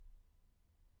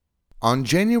On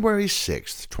January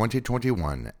 6,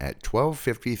 2021, at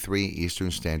 12:53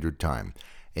 Eastern Standard Time,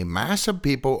 a mass of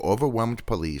people overwhelmed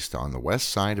police on the west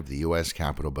side of the U.S.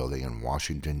 Capitol building in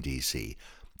Washington, D.C.,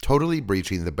 totally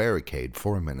breaching the barricade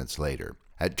 4 minutes later.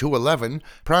 At 2:11,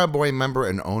 Proud Boy member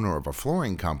and owner of a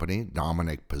flooring company,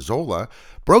 Dominic Pizzola,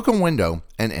 broke a window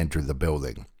and entered the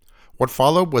building. What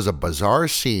followed was a bizarre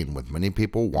scene with many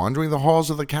people wandering the halls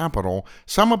of the Capitol,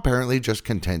 some apparently just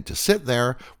content to sit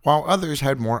there, while others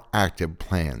had more active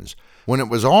plans. When it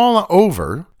was all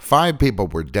over, 5 people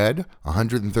were dead,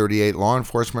 138 law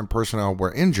enforcement personnel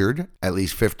were injured, at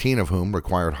least 15 of whom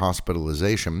required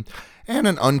hospitalization, and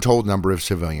an untold number of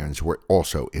civilians were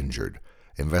also injured.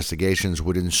 Investigations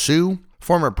would ensue,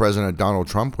 former President Donald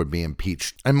Trump would be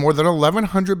impeached, and more than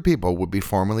 1,100 people would be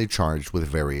formally charged with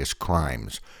various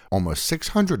crimes, almost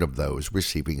 600 of those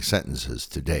receiving sentences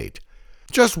to date.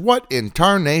 Just what in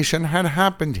tarnation had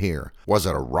happened here? Was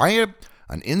it a riot,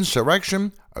 an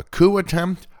insurrection, a coup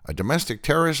attempt, a domestic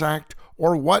terrorist act,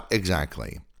 or what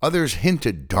exactly? Others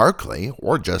hinted darkly,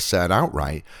 or just said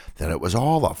outright, that it was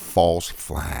all a false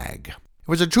flag. It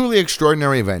was a truly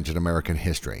extraordinary event in American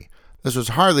history. This was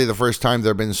hardly the first time there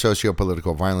had been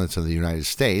socio-political violence in the United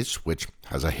States, which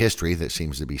has a history that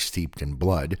seems to be steeped in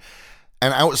blood.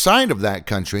 And outside of that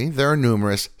country, there are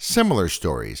numerous similar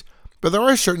stories. But there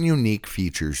are certain unique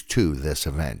features to this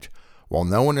event. While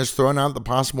no one has thrown out the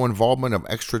possible involvement of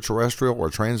extraterrestrial or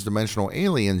transdimensional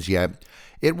aliens yet,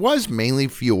 it was mainly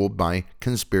fueled by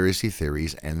conspiracy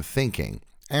theories and thinking,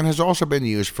 and has also been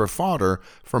used for fodder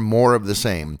for more of the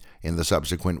same in the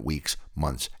subsequent weeks,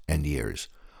 months, and years.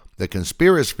 The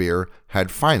conspirasphere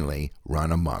had finally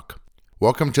run amok.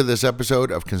 Welcome to this episode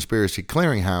of Conspiracy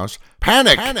Clearinghouse,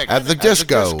 Panic at the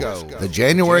Disco, the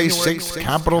January 6th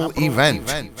Capitol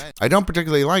event. I don't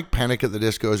particularly like Panic at the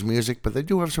Disco's music, but they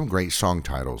do have some great song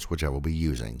titles, which I will be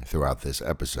using throughout this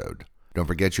episode. Don't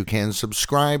forget you can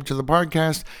subscribe to the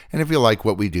podcast, and if you like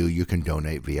what we do, you can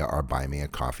donate via our Buy Me a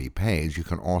Coffee page. You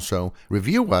can also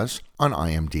review us on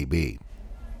IMDb.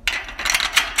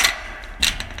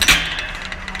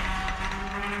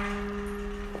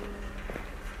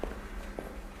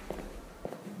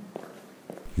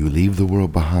 You leave the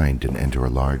world behind and enter a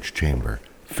large chamber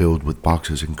filled with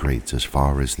boxes and crates as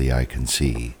far as the eye can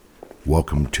see.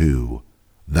 Welcome to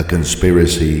the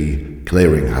Conspiracy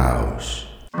Clearinghouse,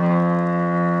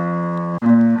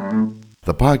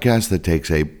 the podcast that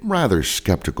takes a rather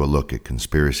skeptical look at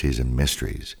conspiracies and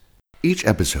mysteries. Each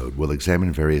episode will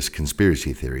examine various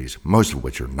conspiracy theories, most of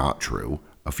which are not true,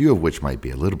 a few of which might be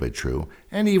a little bit true,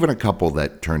 and even a couple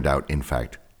that turned out, in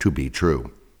fact, to be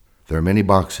true. There are many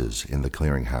boxes in the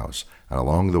clearinghouse, and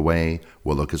along the way,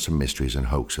 we'll look at some mysteries and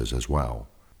hoaxes as well.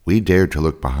 We dare to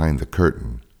look behind the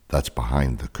curtain that's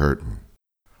behind the curtain.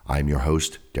 I'm your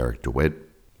host, Derek DeWitt.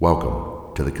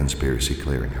 Welcome to the Conspiracy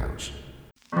Clearinghouse.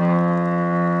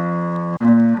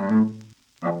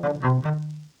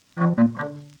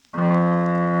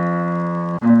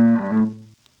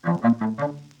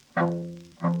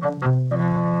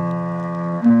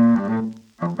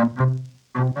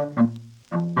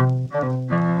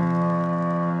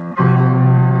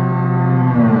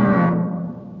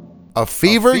 A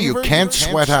fever you can't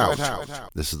sweat out.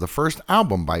 This is the first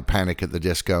album by Panic at the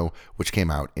Disco, which came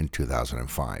out in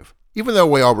 2005. Even though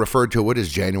we all refer to it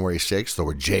as January 6th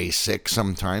or J6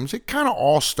 sometimes, it kind of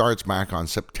all starts back on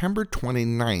September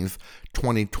 29th,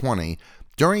 2020,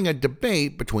 during a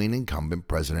debate between incumbent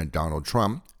President Donald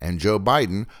Trump and Joe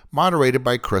Biden, moderated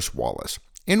by Chris Wallace,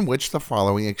 in which the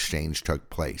following exchange took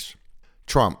place.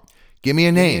 Trump: Give me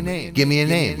a name. Give me a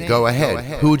name. Go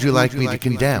ahead. Who would you like me to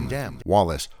condemn?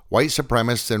 Wallace: White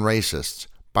supremacists and racists.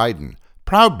 Biden: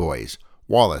 Proud Boys.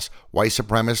 Wallace: White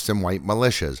supremacists and white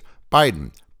militias.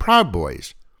 Biden: Proud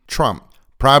Boys. Trump: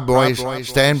 Proud Boys,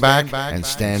 stand back and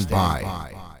stand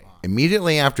by.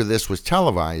 Immediately after this was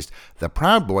televised, the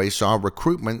Proud Boys saw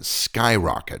recruitment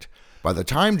skyrocket. By the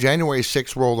time January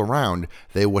 6th rolled around,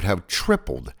 they would have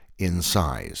tripled in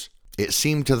size. It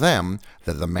seemed to them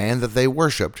that the man that they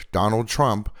worshipped, Donald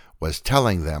Trump, was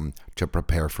telling them to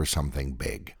prepare for something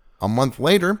big. A month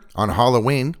later, on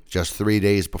Halloween, just 3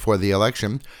 days before the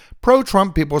election,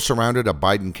 pro-Trump people surrounded a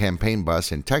Biden campaign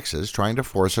bus in Texas trying to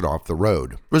force it off the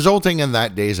road, resulting in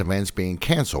that day's events being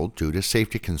canceled due to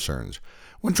safety concerns.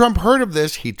 When Trump heard of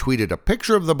this, he tweeted a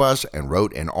picture of the bus and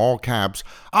wrote in all caps,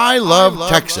 I love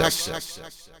Texas.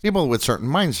 People with certain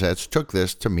mindsets took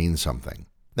this to mean something.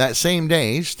 That same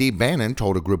day, Steve Bannon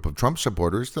told a group of Trump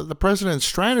supporters that the president's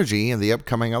strategy in the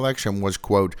upcoming election was,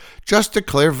 quote, just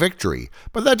declare victory.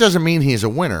 But that doesn't mean he's a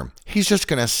winner. He's just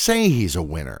going to say he's a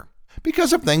winner.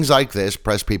 Because of things like this,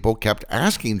 press people kept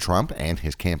asking Trump and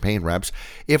his campaign reps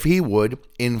if he would,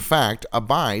 in fact,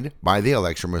 abide by the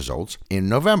election results in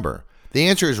November. The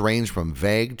answers ranged from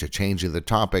vague to changing the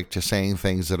topic to saying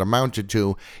things that amounted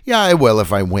to, "Yeah, I will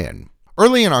if I win."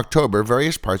 Early in October,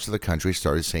 various parts of the country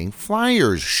started seeing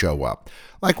flyers show up,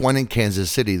 like one in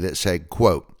Kansas City that said,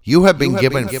 quote, "You have been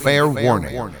given fair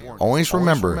warning. Always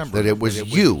remember that it was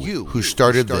you who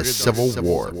started this civil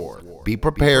war. Be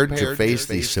prepared to face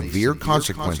the severe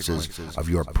consequences of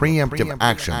your preemptive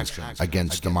actions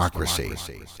against democracy."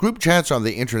 Group chats on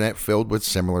the internet filled with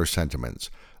similar sentiments,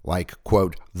 like,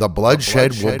 quote, "The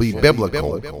bloodshed will be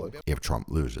biblical if Trump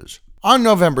loses." On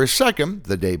November 2nd,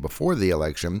 the day before the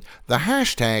election, the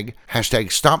hashtag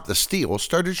 #StopTheSteal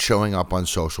started showing up on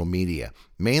social media,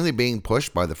 mainly being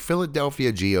pushed by the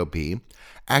Philadelphia GOP,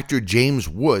 actor James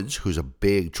Woods, who's a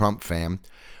big Trump fan,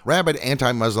 rabid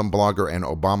anti-Muslim blogger and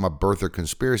Obama birther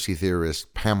conspiracy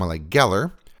theorist Pamela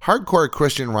Geller, hardcore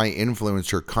Christian right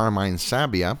influencer Carmine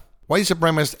Sabia, white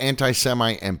supremacist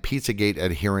anti-Semite and Pizzagate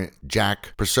adherent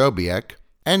Jack Posobiec,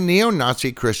 and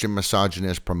neo-Nazi Christian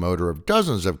misogynist promoter of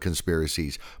dozens of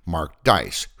conspiracies, Mark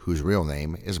Dice, whose real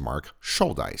name is Mark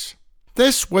Schuldice.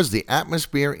 This was the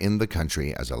atmosphere in the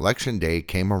country as Election Day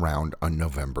came around on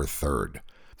November 3rd.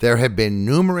 There had been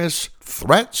numerous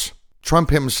threats.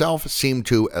 Trump himself seemed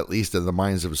to, at least in the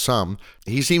minds of some,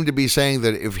 he seemed to be saying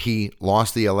that if he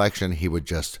lost the election, he would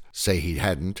just say he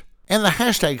hadn't. And the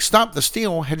hashtag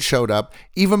 #StopTheSteal had showed up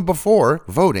even before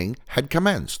voting had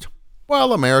commenced.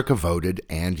 Well, America voted,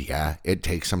 and yeah, it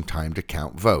takes some time to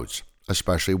count votes,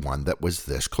 especially one that was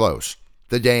this close.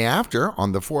 The day after,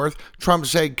 on the 4th, Trump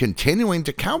said continuing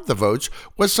to count the votes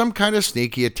was some kind of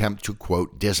sneaky attempt to,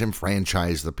 quote,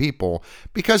 disenfranchise the people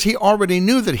because he already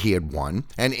knew that he had won,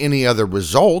 and any other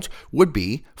result would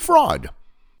be fraud.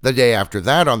 The day after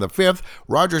that, on the 5th,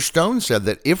 Roger Stone said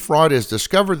that if fraud is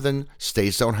discovered, then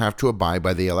states don't have to abide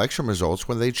by the election results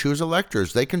when they choose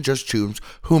electors. They can just choose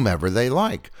whomever they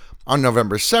like. On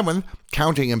November 7th,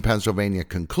 counting in Pennsylvania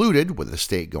concluded with the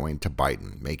state going to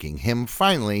Biden, making him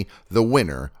finally the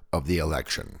winner of the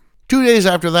election. 2 days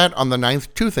after that, on the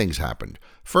 9th, two things happened.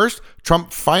 First,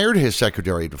 Trump fired his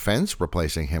Secretary of Defense,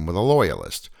 replacing him with a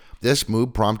loyalist. This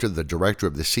move prompted the director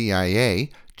of the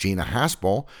CIA, Gina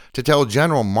Haspel, to tell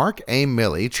General Mark A.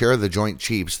 Milley, chair of the Joint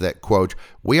Chiefs, that, quote,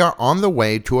 "We are on the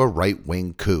way to a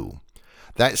right-wing coup."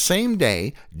 That same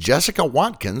day, Jessica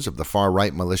Watkins of the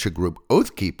far-right militia group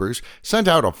Oath Keepers sent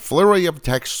out a flurry of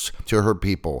texts to her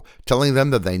people, telling them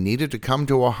that they needed to come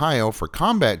to Ohio for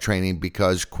combat training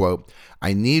because, quote,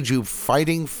 "I need you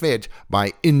fighting fit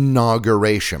by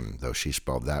inauguration," though she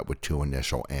spelled that with two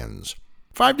initial N's.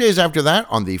 5 days after that,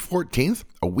 on the 14th,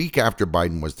 a week after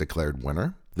Biden was declared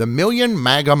winner, the Million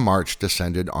MAGA March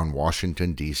descended on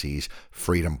Washington, D.C.'s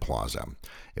Freedom Plaza.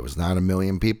 It was not 1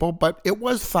 million people, but it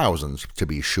was thousands to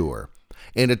be sure.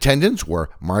 In attendance were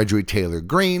Marjorie Taylor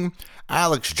Greene,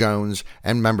 Alex Jones,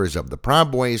 and members of the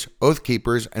Proud Boys, Oath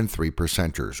Keepers, and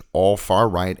 3%ers, all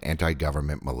far-right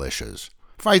anti-government militias.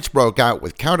 Fights broke out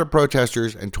with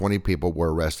counter-protesters, and 20 people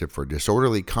were arrested for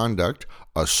disorderly conduct,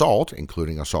 assault,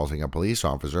 including assaulting a police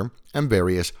officer, and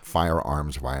various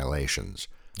firearms violations.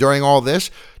 During all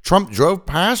this, Trump drove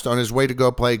past on his way to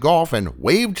go play golf and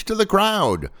waved to the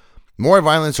crowd. More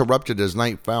violence erupted as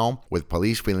night fell, with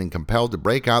police feeling compelled to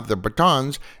break out their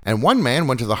batons, and one man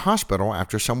went to the hospital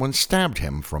after someone stabbed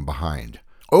him from behind.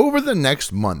 Over the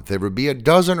next month, there would be a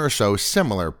dozen or so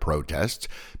similar protests,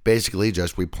 basically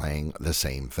just replaying the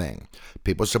same thing.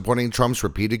 People supporting Trump's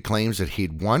repeated claims that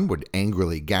he'd won would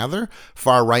angrily gather,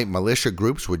 far-right militia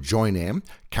groups would join in,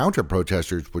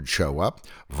 counter-protesters would show up,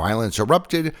 violence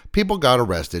erupted, people got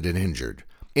arrested and injured.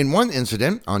 In one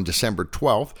incident, on December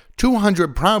 12th,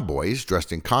 200 Proud Boys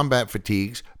dressed in combat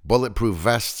fatigues, bulletproof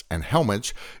vests, and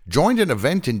helmets joined an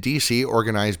event in D.C.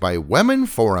 organized by Women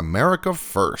for America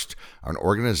First, an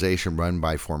organization run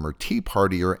by former Tea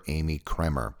Partier Amy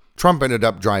Kremer. Trump ended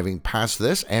up driving past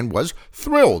this and was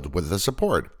thrilled with the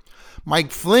support.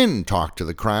 Mike Flynn talked to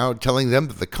the crowd, telling them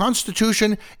that the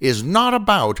Constitution is not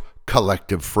about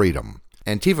collective freedom.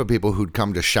 Antifa people who'd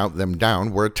come to shout them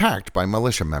down were attacked by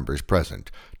militia members present.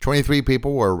 23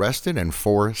 people were arrested and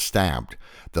 4 stabbed.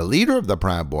 The leader of the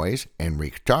Proud Boys,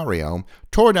 Enrique Tarrio,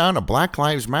 tore down a Black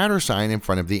Lives Matter sign in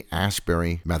front of the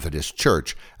Asbury Methodist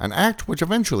Church, an act which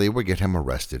eventually would get him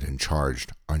arrested and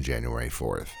charged on January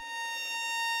 4th.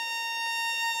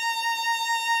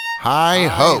 High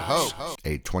Hopes,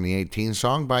 a 2018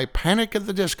 song by Panic at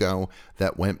the Disco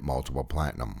that went multiple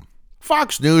platinum.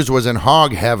 Fox News was in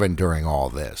hog heaven during all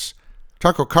this.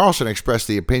 Tucker Carlson expressed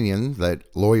the opinion that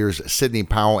lawyers Sidney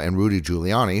Powell and Rudy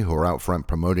Giuliani, who are out front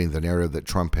promoting the narrative that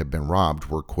Trump had been robbed,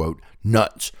 were, quote,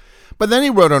 nuts. But then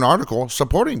he wrote an article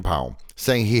supporting Powell,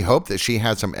 saying he hoped that she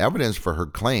had some evidence for her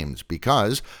claims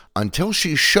because until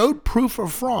she showed proof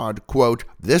of fraud, quote,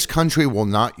 this country will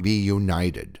not be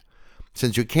united.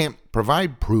 Since you can't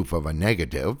provide proof of a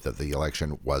negative, that the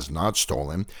election was not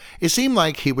stolen, it seemed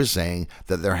like he was saying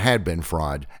that there had been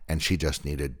fraud and she just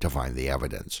needed to find the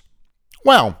evidence.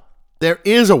 Well, there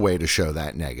is a way to show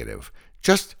that negative.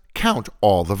 Just count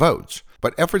all the votes.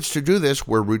 But efforts to do this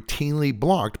were routinely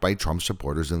blocked by Trump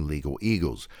supporters and legal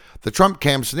eagles. The Trump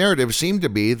camp's narrative seemed to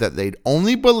be that they'd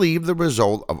only believe the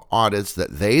result of audits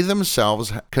that they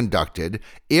themselves conducted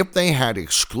if they had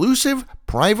exclusive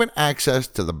private access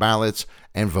to the ballots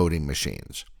and voting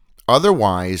machines.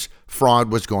 Otherwise,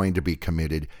 fraud was going to be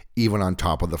committed even on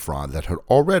top of the fraud that had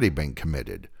already been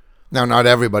committed. Now, not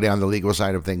everybody on the legal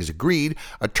side of things agreed.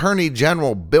 Attorney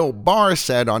General Bill Barr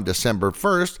said on December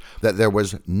 1st that there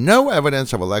was no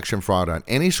evidence of election fraud on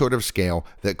any sort of scale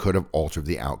that could have altered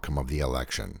the outcome of the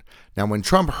election. Now, when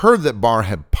Trump heard that Barr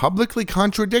had publicly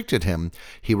contradicted him,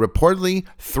 he reportedly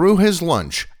threw his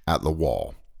lunch at the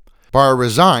wall. Barr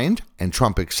resigned, and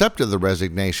Trump accepted the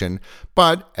resignation,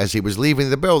 but as he was leaving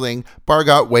the building, Barr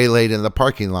got waylaid in the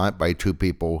parking lot by two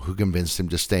people who convinced him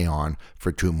to stay on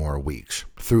for 2 more weeks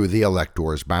through the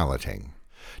electors' balloting.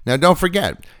 Now, don't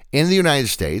forget, in the United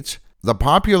States, the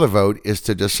popular vote is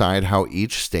to decide how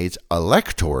each state's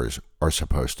electors are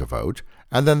supposed to vote,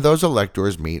 and then those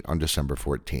electors meet on December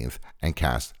 14th and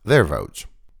cast their votes.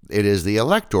 It is the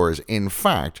electors, in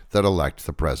fact, that elect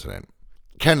the president.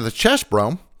 Ken the Chess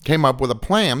Bro came up with a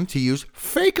plan to use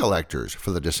fake electors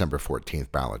for the December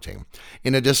 14th balloting.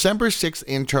 In a December 6th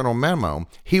internal memo,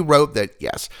 he wrote that,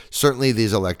 yes, certainly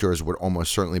these electors would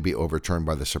almost certainly be overturned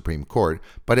by the Supreme Court,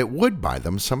 but it would buy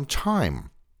them some time.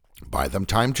 Buy them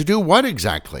time to do what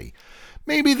exactly?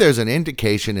 Maybe there's an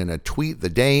indication in a tweet the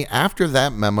day after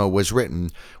that memo was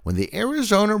written when the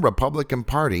Arizona Republican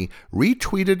Party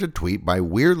retweeted a tweet by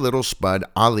weird little spud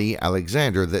Ali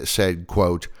Alexander that said,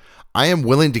 quote, I am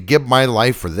willing to give my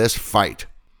life for this fight.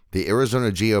 The Arizona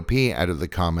GOP added the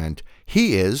comment,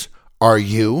 he is, are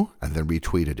you? And then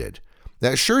retweeted it.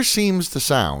 That sure seems to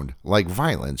sound like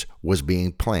violence was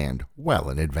being planned well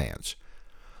in advance.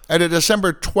 At a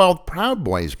December 12th Proud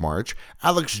Boys march,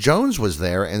 Alex Jones was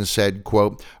there and said,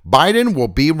 quote, Biden will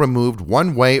be removed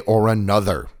one way or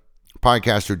another.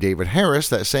 Podcaster David Harris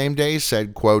that same day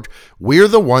said, quote, we're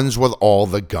the ones with all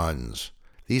the guns.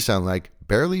 These sound like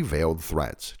barely veiled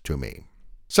threats to me.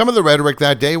 Some of the rhetoric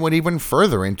that day went even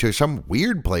further into some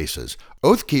weird places.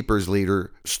 Oath Keepers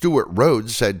leader Stuart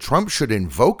Rhodes said Trump should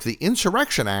invoke the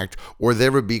Insurrection Act or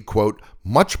there would be, quote,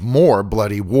 much more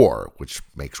bloody war, which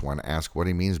makes one ask what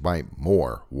he means by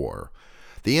more war.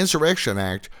 The Insurrection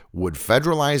Act would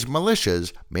federalize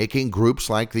militias, making groups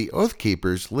like the Oath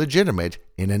Keepers legitimate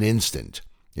in an instant.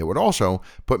 It would also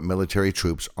put military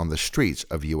troops on the streets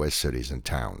of U.S. cities and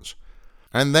towns.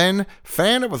 And then,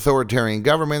 fan of authoritarian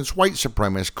governments, white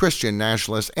supremacist, Christian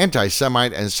nationalist,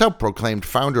 anti-Semite, and self-proclaimed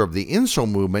founder of the incel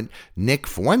movement, Nick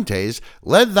Fuentes,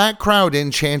 led that crowd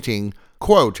in chanting,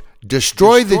 quote,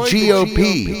 Destroy the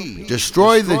GOP!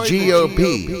 Destroy the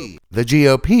GOP! The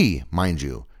GOP, mind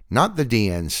you, not the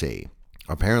DNC.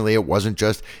 Apparently, it wasn't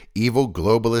just evil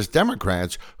globalist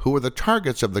Democrats who were the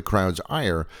targets of the crowd's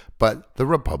ire, but the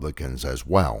Republicans as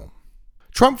well.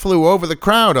 Trump flew over the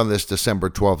crowd on this December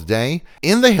 12th day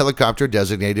in the helicopter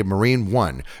designated Marine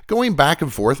One, going back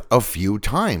and forth a few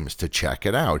times to check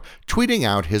it out, tweeting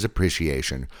out his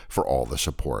appreciation for all the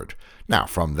support. Now,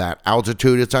 from that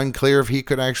altitude, it's unclear if he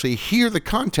could actually hear the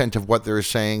content of what they're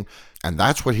saying, and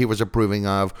that's what he was approving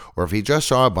of, or if he just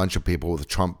saw a bunch of people with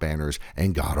Trump banners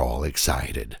and got all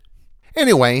excited.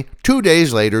 Anyway, 2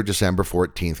 days later, December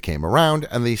 14th came around,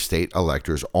 and the state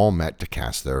electors all met to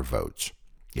cast their votes.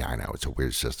 Yeah, I know, it's a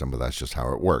weird system, but that's just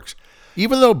how it works.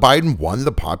 Even though Biden won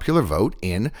the popular vote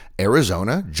in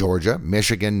Arizona, Georgia,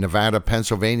 Michigan, Nevada,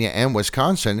 Pennsylvania, and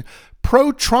Wisconsin,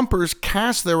 pro-Trumpers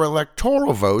cast their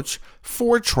electoral votes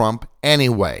for Trump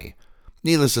anyway.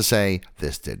 Needless to say,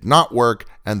 this did not work,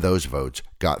 and those votes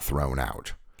got thrown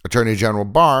out. Attorney General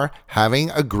Barr, having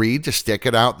agreed to stick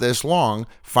it out this long,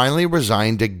 finally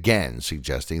resigned again,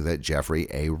 suggesting that Jeffrey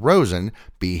A. Rosen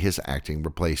be his acting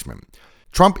replacement.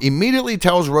 Trump immediately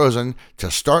tells Rosen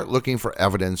to start looking for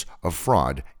evidence of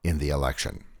fraud in the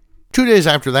election. 2 days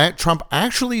after that, Trump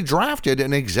actually drafted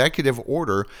an executive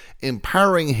order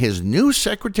empowering his new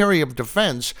Secretary of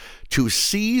Defense to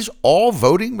seize all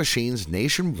voting machines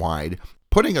nationwide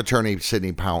putting attorney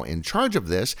Sidney Powell in charge of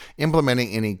this, implementing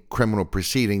any criminal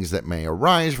proceedings that may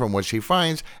arise from what she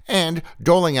finds, and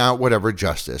doling out whatever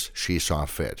justice she saw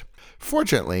fit.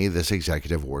 Fortunately, this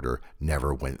executive order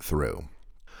never went through.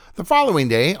 The following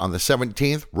day, on the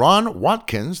 17th, Ron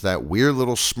Watkins, that weird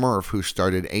little smurf who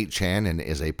started 8chan and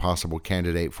is a possible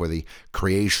candidate for the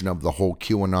creation of the whole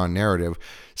QAnon narrative,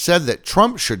 said that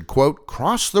Trump should, quote,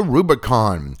 cross the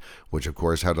Rubicon, which of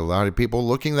course had a lot of people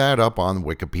looking that up on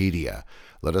Wikipedia.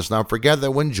 Let us not forget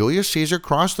that when Julius Caesar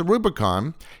crossed the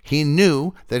Rubicon, he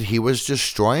knew that he was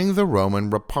destroying the Roman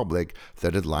Republic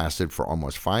that had lasted for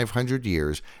almost 500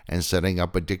 years and setting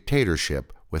up a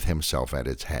dictatorship with himself at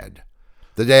its head.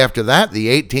 The day after that, the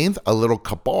 18th, a little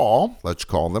cabal, let's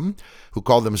call them, who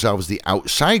called themselves the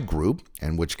Outside Group,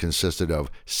 and which consisted of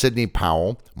Sidney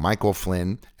Powell, Michael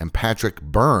Flynn, and Patrick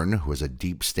Byrne, who was a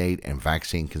deep state and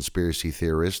vaccine conspiracy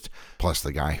theorist, plus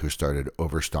the guy who started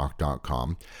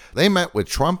Overstock.com. They met with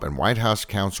Trump and White House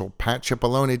counsel Pat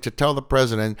Cipollone to tell the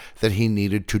president that he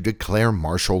needed to declare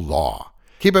martial law.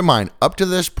 Keep in mind, up to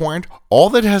this point,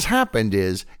 all that has happened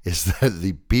is that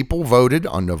the people voted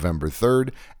on November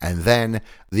 3rd, and then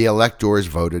the electors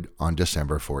voted on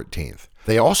December 14th.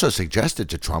 They also suggested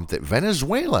to Trump that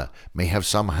Venezuela may have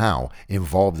somehow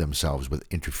involved themselves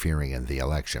with interfering in the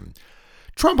election.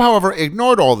 Trump, however,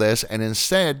 ignored all this and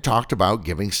instead talked about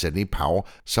giving Sidney Powell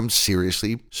some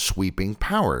seriously sweeping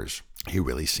powers. He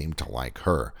really seemed to like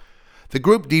her. The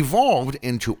group devolved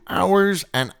into hours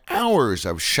and hours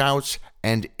of shouts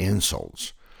and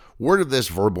insults. Word of this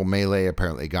verbal melee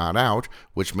apparently got out,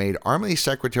 which made Army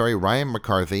Secretary Ryan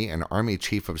McCarthy and Army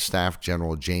Chief of Staff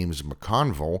General James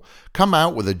McConville come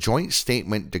out with a joint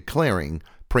statement declaring,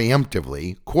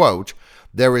 preemptively, quote,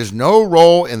 "There is no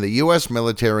role in the U.S.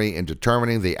 military in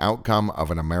determining the outcome of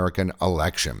an American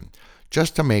election."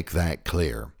 Just to make that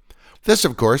clear. This,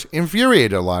 of course,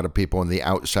 infuriated a lot of people in the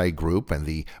Outside Group and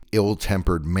the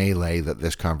ill-tempered melee that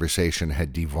this conversation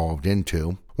had devolved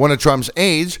into. One of Trump's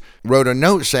aides wrote a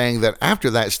note saying that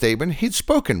after that statement, he'd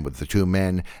spoken with the two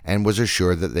men and was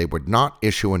assured that they would not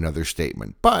issue another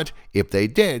statement. But if they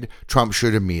did, Trump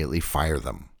should immediately fire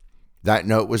them. That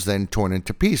note was then torn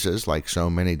into pieces, like so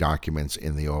many documents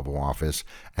in the Oval Office,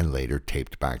 and later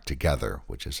taped back together,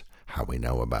 which is how we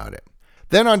know about it.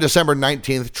 Then on December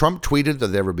 19th, Trump tweeted that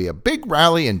there would be a big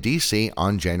rally in D.C.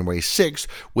 on January 6th,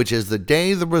 which is the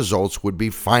day the results would be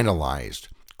finalized.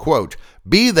 Quote,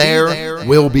 "Be there,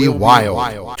 will be wild,"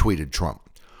 tweeted Trump.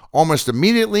 Almost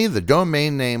immediately, the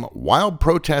domain name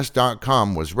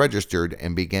wildprotest.com was registered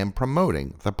and began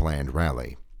promoting the planned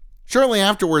rally. Shortly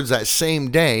afterwards that same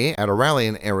day, at a rally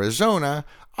in Arizona,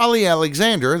 Ali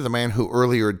Alexander, the man who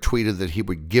earlier had tweeted that he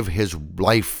would give his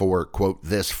life for, quote,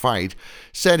 this fight,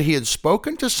 said he had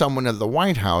spoken to someone at the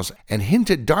White House and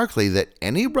hinted darkly that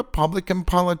any Republican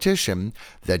politician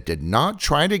that did not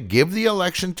try to give the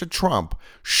election to Trump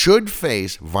should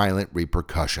face violent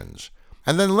repercussions.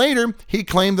 And then later, he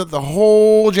claimed that the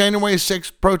whole January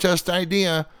 6th protest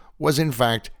idea was in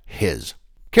fact his.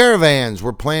 Caravans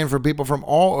were planned for people from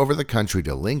all over the country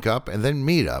to link up and then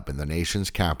meet up in the nation's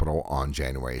capital on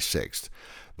January 6th.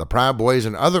 The Proud Boys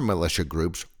and other militia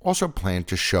groups also planned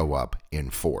to show up in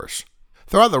force.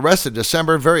 Throughout the rest of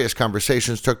December, various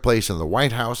conversations took place in the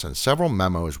White House and several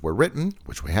memos were written,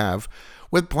 which we have,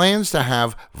 with plans to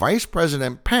have Vice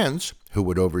President Pence, who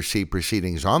would oversee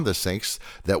proceedings on the 6th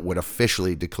that would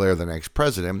officially declare the next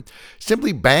president,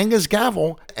 simply bang his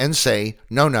gavel and say,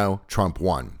 no, Trump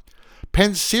won.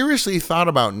 Pence seriously thought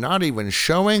about not even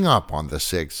showing up on the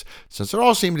 6th, since it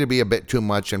all seemed to be a bit too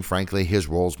much and frankly his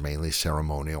role's mainly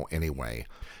ceremonial anyway.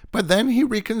 But then he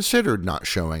reconsidered not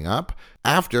showing up.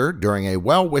 After, during a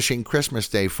well-wishing Christmas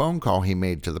Day phone call he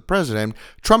made to the president,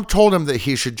 Trump told him that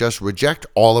he should just reject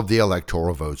all of the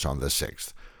electoral votes on the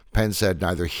 6th. Pence said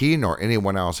neither he nor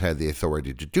anyone else had the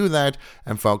authority to do that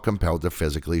and felt compelled to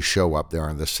physically show up there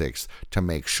on the 6th to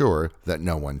make sure that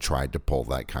no one tried to pull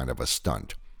that kind of a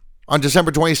stunt. On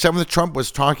December 27th, Trump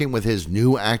was talking with his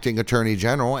new acting attorney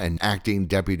general and acting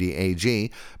deputy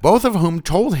AG, both of whom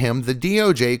told him the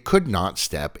DOJ could not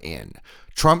step in.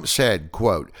 Trump said,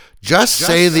 quote, just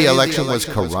say the election was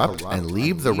corrupt and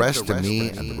leave the rest to me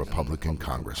and the Republican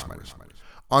congressman.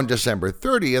 On December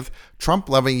 30th,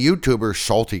 Trump-loving YouTuber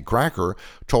Salty Cracker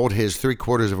told his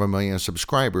 750,000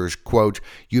 subscribers, quote,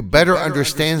 you better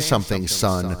understand something,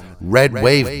 son. Red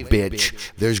wave,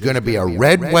 bitch. There's going to be a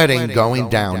red wedding going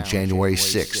down January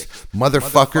 6th.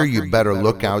 Motherfucker, you better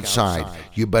look outside.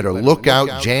 You better look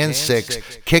out Jan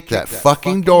 6, kick that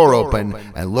fucking door open,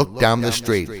 and look down the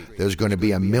street. There's going to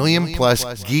be 1 million plus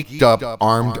geeked up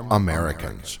armed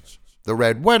Americans. The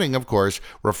Red Wedding, of course,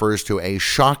 refers to a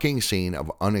shocking scene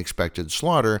of unexpected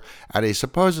slaughter at a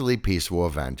supposedly peaceful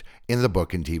event in the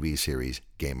book and TV series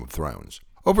Game of Thrones.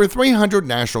 Over 300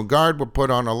 National Guard were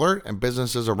put on alert, and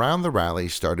businesses around the rally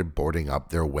started boarding up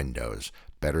their windows.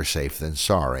 Better safe than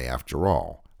sorry, after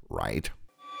all, right?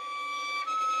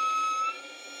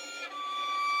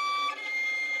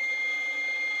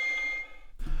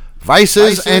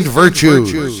 Vices and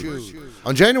virtues.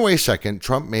 On January 2nd,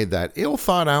 Trump made that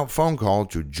ill-thought-out phone call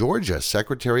to Georgia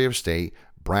Secretary of State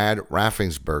Brad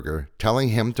Raffensperger, telling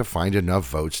him to find enough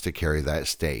votes to carry that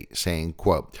state, saying,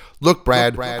 quote, "Look,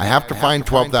 Brad, I have to find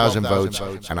 12,000 votes,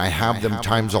 and I have them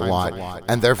times a lot,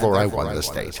 and therefore I won the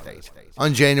state."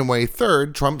 On January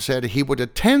 3rd, Trump said he would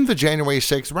attend the January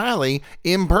 6th rally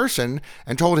in person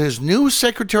and told his new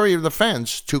Secretary of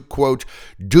Defense to, quote,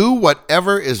 "do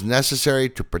whatever is necessary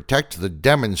to protect the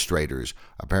demonstrators,"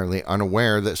 apparently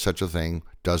unaware that such a thing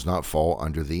does not fall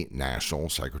under the National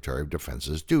Secretary of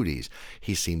Defense's duties.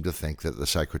 He seemed to think that the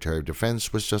Secretary of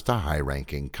Defense was just a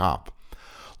high-ranking cop.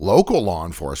 Local law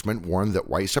enforcement warned that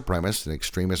white supremacist and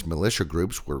extremist militia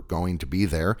groups were going to be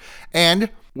there and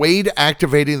weighed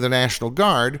activating the National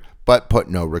Guard, but put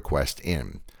no request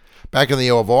in. Back in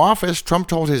the Oval Office, Trump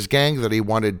told his gang that he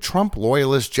wanted Trump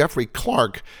loyalist Jeffrey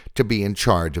Clark to be in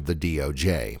charge of the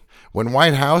DOJ. When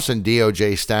White House and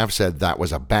DOJ staff said that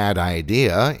was a bad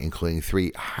idea, including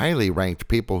 3 highly ranked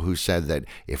people who said that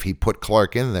if he put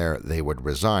Clark in there, they would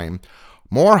resign,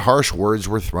 more harsh words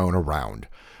were thrown around.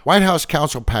 White House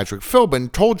counsel Patrick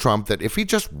Philbin told Trump that if he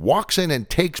just walks in and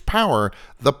takes power,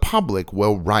 the public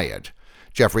will riot.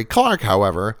 Jeffrey Clark,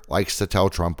 however, likes to tell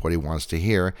Trump what he wants to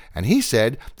hear, and he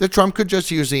said that Trump could just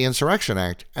use the Insurrection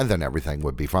Act and then everything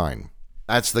would be fine.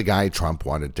 That's the guy Trump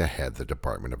wanted to head the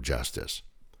Department of Justice.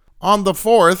 On the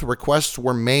 4th, requests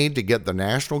were made to get the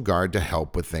National Guard to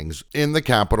help with things in the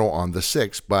Capitol on the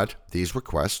 6th, but these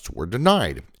requests were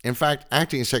denied. In fact,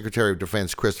 Acting Secretary of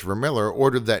Defense Christopher Miller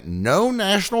ordered that no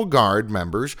National Guard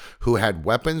members who had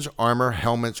weapons, armor,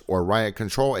 helmets, or riot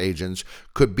control agents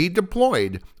could be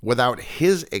deployed without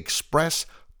his express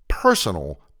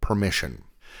personal permission.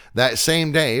 That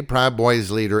same day, Proud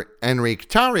Boys leader Enrique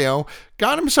Tarrio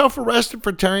got himself arrested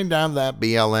for tearing down that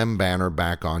BLM banner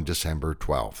back on December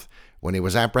 12th. When he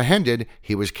was apprehended,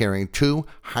 he was carrying 2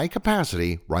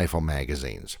 high-capacity rifle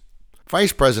magazines.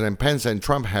 Vice President Pence and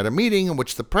Trump had a meeting in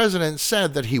which the president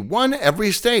said that he won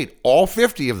every state, all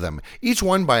 50 of them, each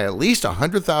won by at least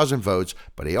 100,000 votes,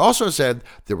 but he also said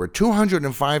there were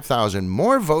 205,000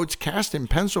 more votes cast in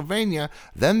Pennsylvania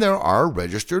than there are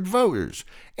registered voters.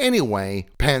 Anyway,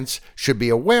 Pence should be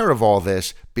aware of all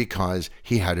this because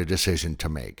he had a decision to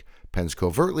make. Pence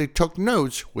covertly took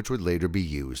notes which would later be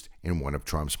used in one of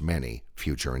Trump's many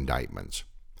future indictments.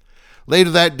 Later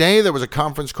that day, there was a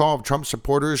conference call of Trump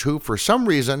supporters who, for some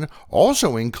reason,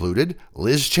 also included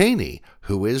Liz Cheney,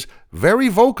 who is very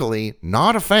vocally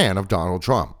not a fan of Donald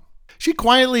Trump. She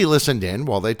quietly listened in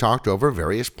while they talked over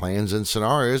various plans and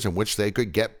scenarios in which they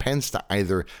could get Pence to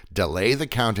either delay the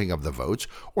counting of the votes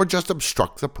or just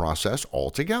obstruct the process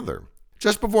altogether.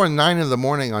 Just before 9 in the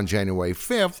morning on January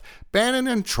 5th, Bannon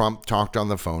and Trump talked on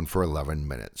the phone for 11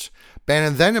 minutes.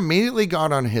 Bannon then immediately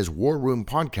got on his War Room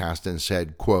podcast and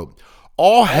said, quote,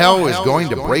 "All hell is going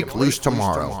to break loose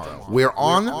tomorrow. We're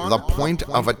on the point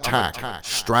of attack.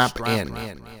 Strap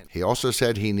in." He also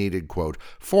said he needed, quote,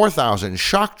 4,000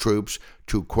 shock troops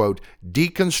to, quote,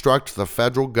 deconstruct the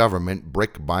federal government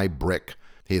brick by brick.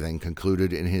 He then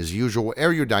concluded in his usual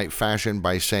erudite fashion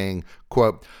by saying,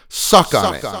 quote, "Suck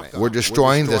on it. We're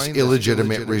destroying this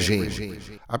illegitimate regime."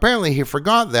 Apparently, he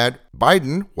forgot that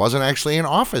Biden wasn't actually in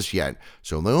office yet,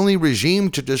 so the only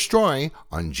regime to destroy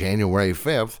on January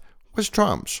 5th was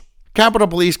Trump's. Capitol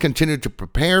Police continued to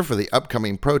prepare for the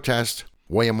upcoming protest.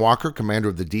 William Walker, commander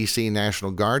of the D.C.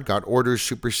 National Guard, got orders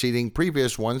superseding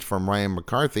previous ones from Ryan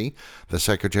McCarthy, the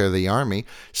Secretary of the Army,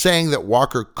 saying that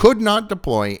Walker could not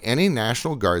deploy any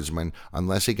National Guardsmen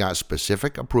unless he got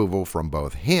specific approval from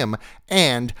both him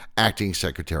and Acting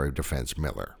Secretary of Defense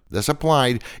Miller. This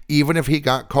applied even if he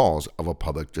got calls of a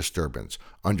public disturbance.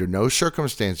 Under no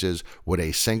circumstances would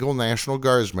a single National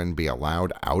Guardsman be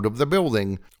allowed out of the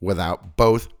building without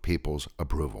both people's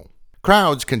approval.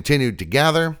 Crowds continued to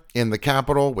gather in the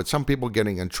Capitol, with some people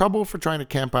getting in trouble for trying to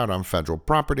camp out on federal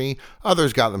property.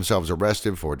 Others got themselves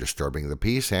arrested for disturbing the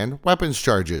peace and weapons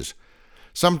charges.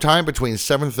 Sometime between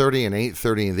 7:30 and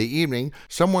 8:30 in the evening,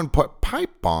 someone put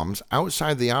pipe bombs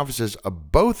outside the offices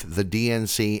of both the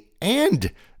DNC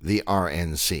and the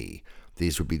RNC.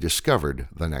 These would be discovered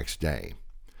the next day.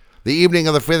 The evening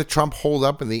of the 5th, Trump holed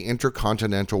up in the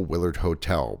Intercontinental Willard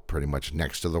Hotel, pretty much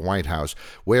next to the White House,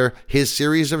 where his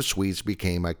series of suites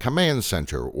became a command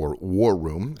center, or war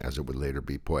room, as it would later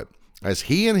be put, as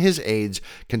he and his aides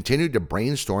continued to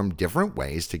brainstorm different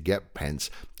ways to get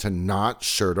Pence to not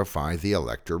certify the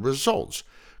electoral results.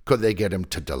 Could they get him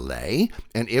to delay?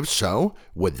 And if so,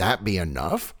 would that be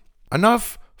enough?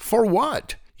 Enough for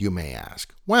what, you may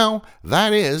ask? Well,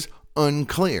 that is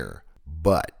unclear.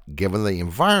 But given the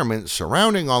environment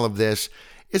surrounding all of this,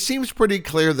 it seems pretty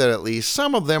clear that at least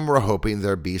some of them were hoping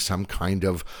there'd be some kind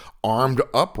of armed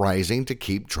uprising to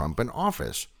keep Trump in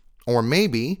office. Or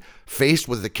maybe, faced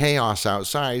with the chaos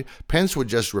outside, Pence would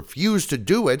just refuse to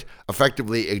do it,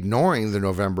 effectively ignoring the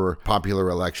November popular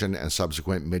election and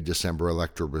subsequent mid-December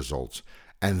electoral results.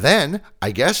 And then,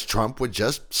 I guess Trump would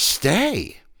just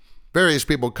stay. Various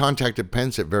people contacted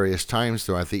Pence at various times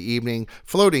throughout the evening,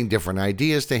 floating different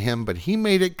ideas to him, but he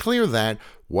made it clear that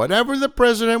whatever the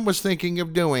president was thinking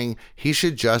of doing, he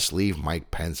should just leave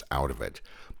Mike Pence out of it.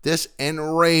 This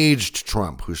enraged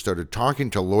Trump, who started talking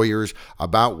to lawyers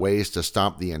about ways to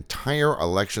stop the entire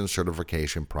election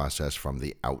certification process from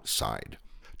the outside.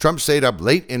 Trump stayed up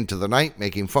late into the night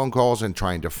making phone calls and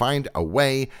trying to find a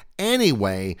way, any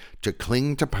way, to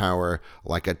cling to power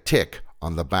like a tick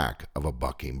on the back of a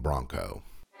bucking bronco.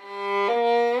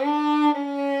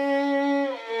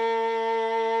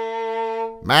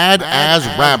 Mad as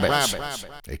Rabbits,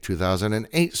 a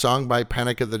 2008 song by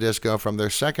Panic at the Disco from their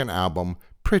second album,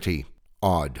 Pretty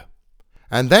Odd.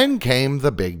 And then came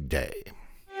the big day.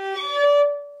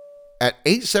 At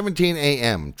 8:17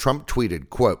 a.m., Trump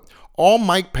tweeted, quote, "All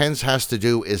Mike Pence has to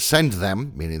do is send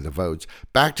them," meaning the votes,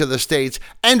 "back to the states,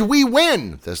 and we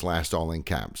win," this last all in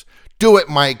caps. "Do it,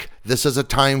 Mike. This is a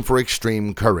time for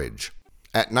extreme courage."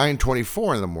 At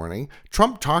 9:24 in the morning,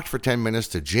 Trump talked for 10 minutes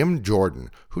to Jim Jordan,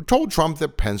 who told Trump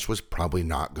that Pence was probably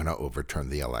not going to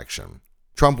overturn the election.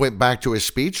 Trump went back to his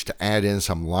speech to add in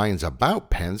some lines about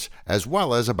Pence, as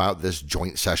well as about this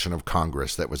joint session of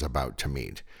Congress that was about to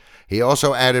meet. He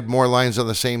also added more lines on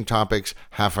the same topics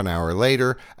half an hour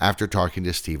later after talking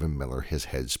to Stephen Miller, his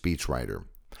head speechwriter.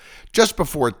 Just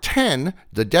before 10,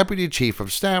 the deputy chief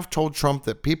of staff told Trump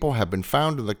that people have been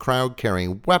found in the crowd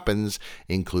carrying weapons,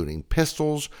 including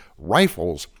pistols,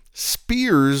 rifles,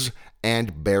 spears,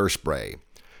 and bear spray.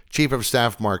 Chief of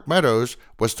Staff Mark Meadows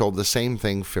was told the same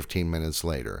thing 15 minutes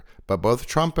later, but both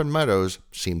Trump and Meadows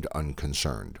seemed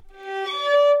unconcerned.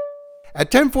 At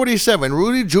 10:47,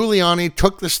 Rudy Giuliani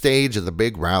took the stage at the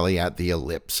big rally at the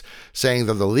Ellipse, saying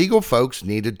that the legal folks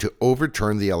needed to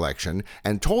overturn the election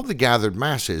and told the gathered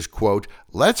masses, quote,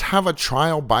 "Let's have a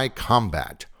trial by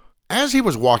combat." As he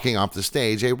was walking off the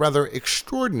stage, a rather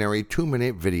extraordinary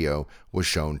 2-minute video was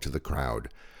shown to the crowd.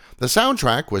 The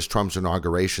soundtrack was Trump's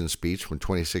inauguration speech from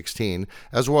 2016,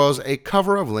 as well as a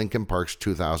cover of Linkin Park's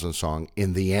 2000 song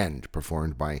In the End,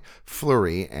 performed by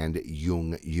Fleury and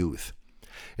Young Youth.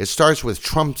 It starts with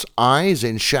Trump's eyes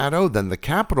in shadow, then the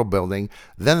Capitol building,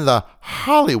 then the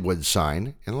Hollywood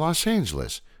sign in Los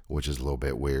Angeles, which is a little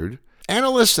bit weird.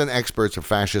 Analysts and experts of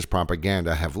fascist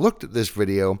propaganda have looked at this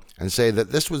video and say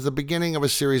that this was the beginning of a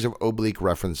series of oblique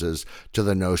references to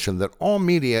the notion that all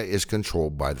media is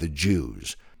controlled by the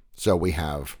Jews. So we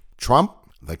have Trump,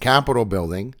 the Capitol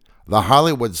building, the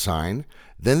Hollywood sign,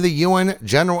 then the UN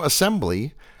General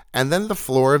Assembly, and then the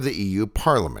floor of the EU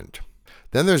Parliament.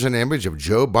 Then there's an image of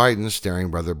Joe Biden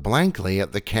staring rather blankly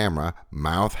at the camera,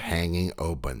 mouth hanging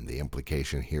open. The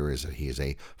implication here is that he is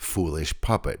a foolish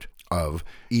puppet of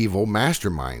evil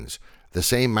masterminds, the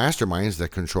same masterminds that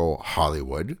control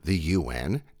Hollywood, the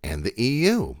UN, and the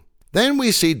EU. Then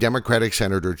we see Democratic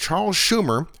Senator Charles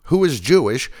Schumer, who is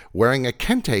Jewish, wearing a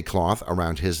kente cloth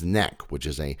around his neck, which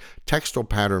is a textile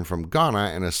pattern from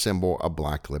Ghana and a symbol of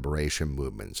black liberation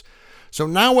movements. So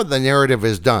now what the narrative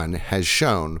has done has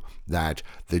shown that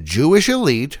the Jewish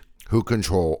elite, who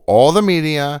control all the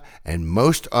media and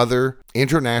most other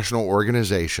international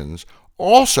organizations,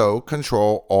 also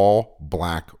control all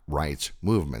black rights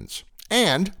movements.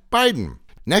 And Biden.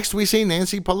 Next, we see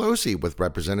Nancy Pelosi with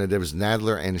Representatives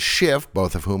Nadler and Schiff,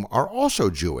 both of whom are also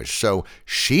Jewish. So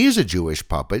she's a Jewish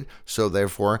puppet, so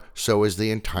therefore, so is the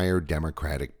entire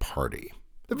Democratic Party.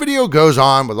 The video goes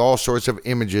on with all sorts of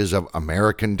images of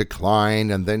American decline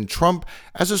and then Trump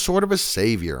as a sort of a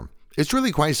savior. It's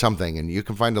really quite something, and you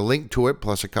can find a link to it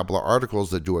plus a couple of articles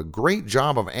that do a great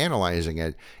job of analyzing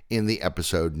it in the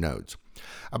episode notes.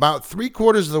 About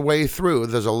 3/4 of the way through,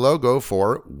 there's a logo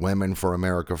for Women for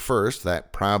America First,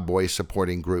 that Proud Boys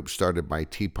supporting group started by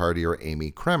Tea Partier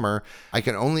Amy Kremer. I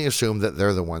can only assume that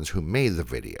they're the ones who made the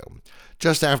video.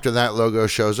 Just after that logo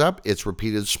shows up, it's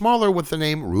repeated smaller with the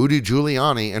name Rudy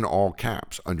Giuliani in all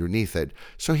caps underneath it,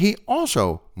 so he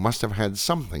also must have had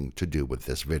something to do with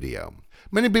this video.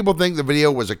 Many people think the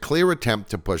video was a clear attempt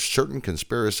to push certain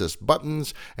conspiracist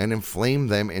buttons and inflame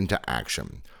them into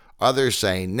action. Others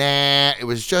say, nah, it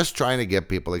was just trying to get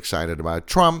people excited about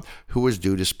Trump, who was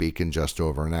due to speak in just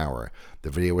over an hour. The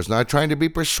video was not trying to be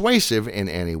persuasive in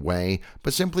any way,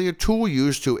 but simply a tool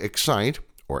used to excite,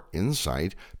 or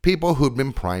incite, people who'd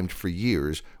been primed for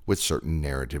years with certain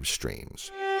narrative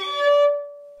streams.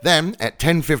 Then, at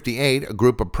 10:58, a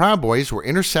group of Proud Boys were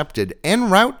intercepted en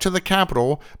route to the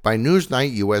Capitol by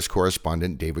Newsnight U.S.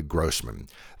 correspondent David Grossman.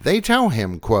 They tell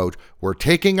him, quote, "We're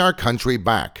taking our country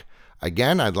back."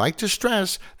 Again, I'd like to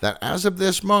stress that as of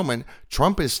this moment,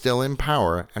 Trump is still in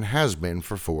power and has been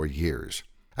for 4 years.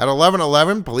 At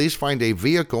 11:11, police find a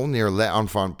vehicle near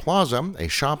L'Enfant Plaza, a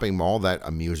shopping mall that,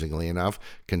 amusingly enough,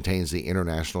 contains the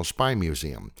International Spy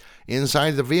Museum.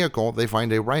 Inside the vehicle, they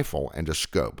find a rifle and a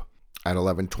scope. At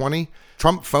 11:20,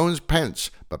 Trump phones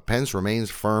Pence, but Pence remains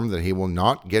firm that he will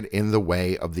not get in the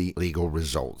way of the legal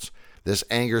results. This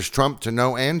angers Trump to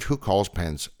no end, who calls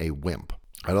Pence a wimp.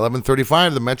 At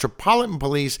 11:35, the Metropolitan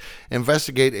Police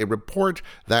investigate a report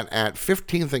that at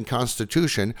 15th and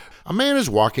Constitution, a man is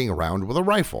walking around with a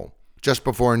rifle. Just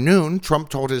before noon, Trump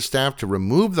told his staff to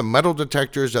remove the metal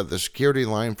detectors at the security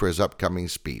line for his upcoming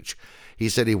speech. He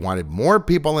said he wanted more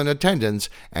people in attendance,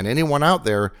 and anyone out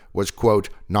there was, quote,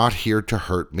 "not here to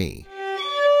hurt me."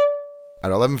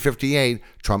 At 11:58,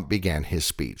 Trump began his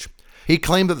speech. He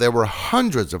claimed that there were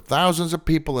hundreds of thousands of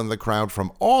people in the crowd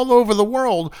from all over the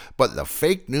world, but the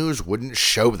fake news wouldn't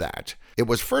show that. It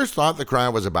was first thought the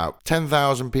crowd was about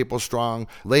 10,000 people strong.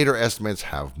 Later estimates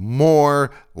have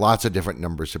more. Lots of different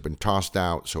numbers have been tossed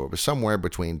out, so it was somewhere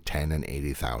between 10 and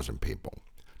 80,000 people.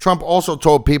 Trump also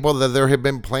told people that there had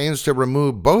been plans to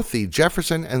remove both the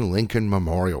Jefferson and Lincoln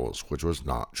memorials, which was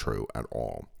not true at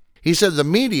all. He said the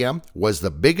media was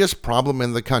the biggest problem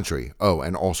in the country. Oh,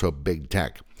 and also big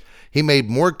tech. He made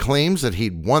more claims that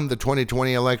he'd won the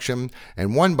 2020 election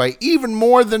and won by even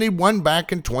more than he won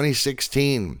back in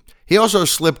 2016. He also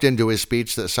slipped into his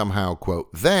speech that somehow,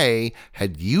 quote, they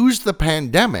had used the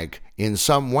pandemic in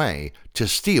some way to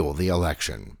steal the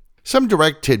election. Some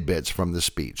direct tidbits from the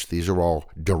speech. These are all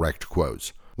direct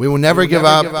quotes. We will never give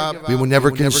up. We will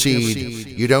never concede.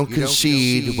 You don't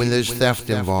concede when there's theft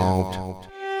involved.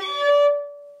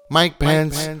 Mike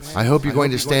Pence, I hope you're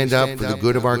going to stand up for the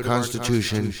good of our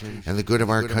Constitution and the good of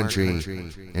our country.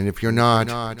 And if you're not,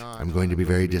 I'm going to be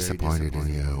very disappointed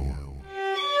in you.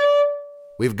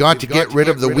 We've got to get rid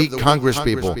of the weak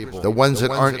congresspeople, the ones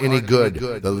that aren't any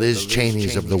good, the Liz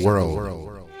Cheneys of the world.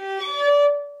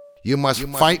 You must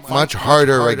fight much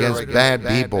harder against bad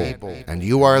people, and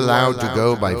you are allowed to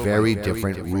go by very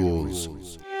different rules.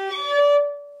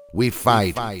 We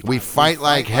fight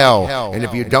like hell, and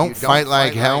if you don't fight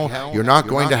like hell, you're not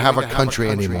going to have a country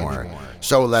anymore.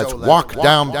 So let's walk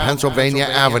down Pennsylvania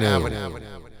Avenue.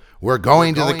 We're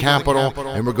going to the Capitol,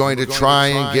 and we're going to try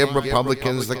and give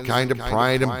Republicans the kind of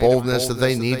pride and boldness that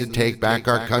they need to take back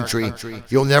our country.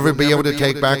 You'll never be able to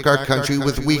take back our country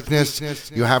with weakness.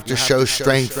 You have to show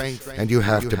strength, and you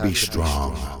have to be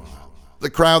strong. The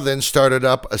crowd then started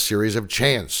up a series of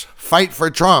chants. Fight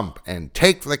for Trump, and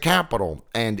take the Capitol,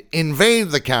 and invade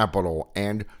the Capitol,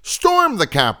 and storm the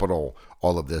Capitol.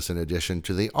 All of this in addition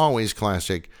to the always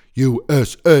classic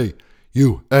USA,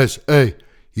 USA,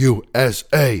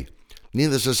 USA.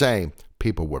 Needless to say,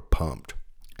 people were pumped.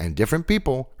 And different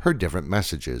people heard different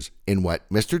messages in what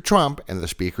Mr. Trump and the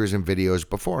speakers and videos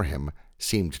before him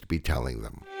seemed to be telling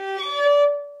them.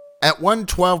 At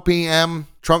 1:12 p.m.,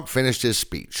 Trump finished his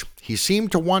speech. He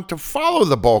seemed to want to follow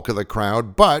the bulk of the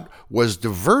crowd, but was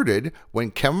diverted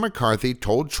when Kevin McCarthy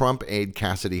told Trump aide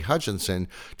Cassidy Hutchinson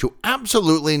to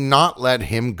absolutely not let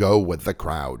him go with the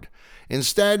crowd.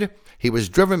 Instead, he was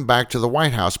driven back to the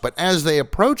White House, but as they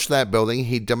approached that building,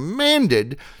 he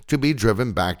demanded to be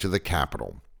driven back to the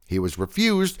Capitol. He was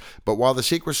refused, but while the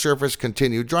Secret Service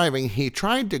continued driving, he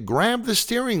tried to grab the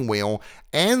steering wheel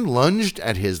and lunged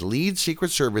at his lead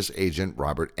Secret Service agent,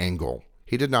 Robert Engel.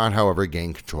 He did not, however,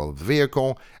 gain control of the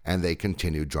vehicle, and they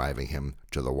continued driving him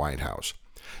to the White House.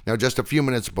 Now, just a few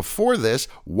minutes before this,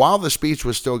 while the speech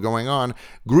was still going on,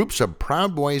 groups of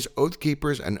Proud Boys, Oath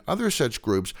Keepers, and other such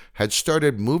groups had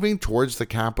started moving towards the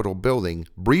Capitol building,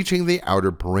 breaching the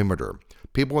outer perimeter.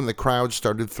 People in the crowd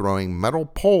started throwing metal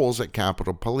poles at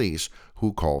Capitol Police,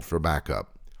 who called for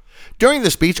backup. During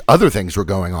the speech, other things were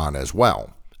going on as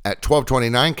well. At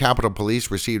 12:29, Capitol Police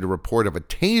received a report of a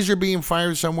taser being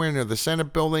fired somewhere near the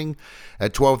Senate building.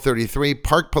 At 12:33,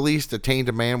 Park Police detained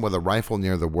a man with a rifle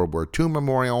near the World War II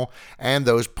memorial, and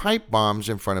those pipe bombs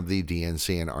in front of the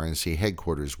DNC and RNC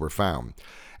headquarters were found.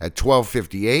 At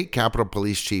 12:58, Capitol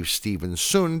Police Chief Stephen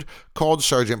Sund called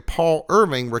Sergeant Paul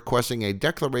Irving requesting a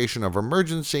declaration of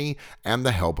emergency and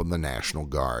the help of the National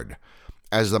Guard.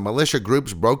 As the militia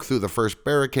groups broke through the first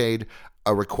barricade,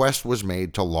 a request was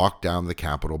made to lock down the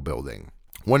Capitol building.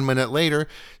 1 minute later,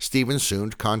 Stephen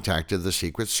Sund contacted the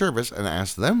Secret Service and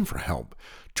asked them for help.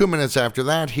 2 minutes after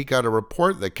that, he got a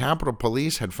report that Capitol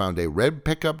Police had found a red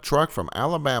pickup truck from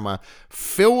Alabama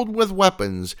filled with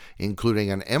weapons, including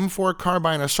an M4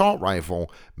 carbine assault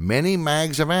rifle, many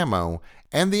mags of ammo,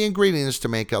 and the ingredients to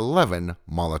make 11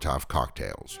 Molotov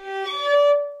cocktails.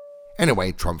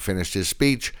 Anyway, Trump finished his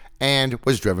speech and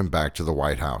was driven back to the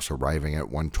White House, arriving at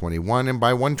 1:21, and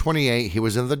by 1:28, he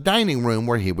was in the dining room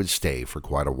where he would stay for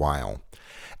quite a while.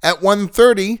 At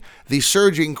 1:30, the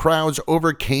surging crowds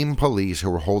overcame police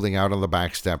who were holding out on the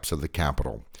back steps of the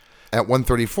Capitol. At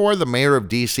 1:34, the mayor of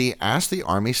D.C. asked the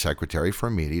Army Secretary for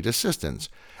immediate assistance.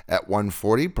 At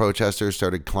 1:40, protesters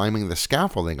started climbing the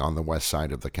scaffolding on the west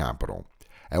side of the Capitol.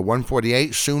 At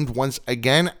 1:48, Sund once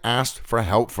again asked for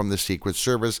help from the Secret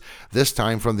Service, this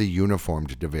time from the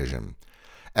Uniformed Division.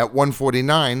 At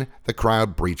 1:49, the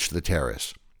crowd breached the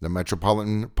terrace. The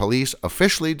Metropolitan Police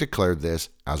officially declared this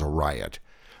as a riot.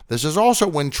 This is also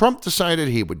when Trump decided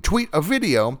he would tweet a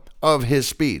video of his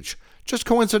speech, just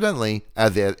coincidentally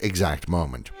at that exact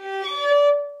moment.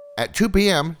 At 2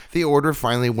 p.m., the order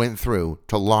finally went through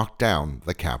to lock down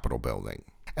the Capitol building.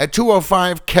 At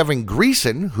 2:05, Kevin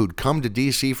Greeson, who'd come to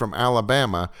D.C. from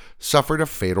Alabama, suffered a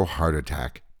fatal heart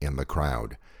attack in the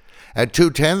crowd. At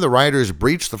 2:10, the rioters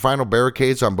breached the final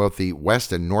barricades on both the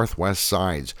west and northwest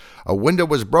sides. A window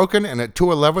was broken, and at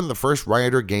 2:11, the first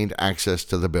rioter gained access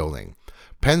to the building.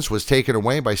 Pence was taken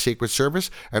away by Secret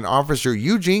Service, and Officer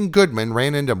Eugene Goodman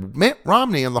ran into Mitt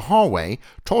Romney in the hallway,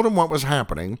 told him what was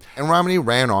happening, and Romney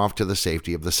ran off to the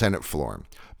safety of the Senate floor.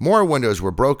 More windows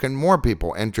were broken, more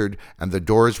people entered, and the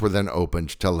doors were then opened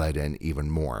to let in even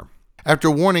more. After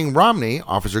warning Romney,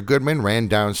 Officer Goodman ran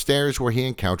downstairs where he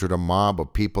encountered a mob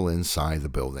of people inside the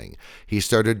building. He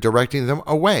started directing them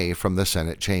away from the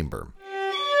Senate chamber.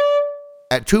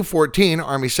 At 2:14,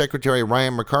 Army Secretary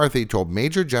Ryan McCarthy told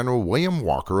Major General William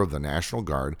Walker of the National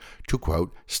Guard to,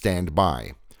 quote, stand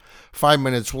by. 5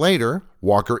 minutes later,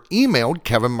 Walker emailed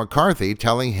Kevin McCarthy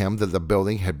telling him that the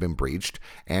building had been breached,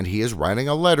 and he is writing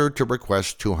a letter to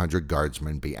request 200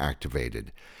 guardsmen be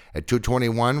activated. At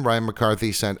 2:21, Ryan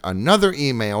McCarthy sent another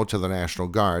email to the National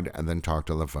Guard and then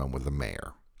talked on the phone with the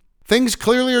mayor. Things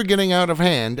clearly are getting out of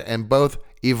hand, and both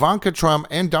Ivanka Trump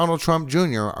and Donald Trump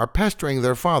Jr. are pestering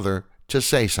their father to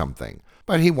say something,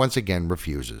 but he once again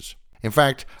refuses. In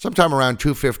fact, sometime around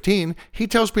 2:15, he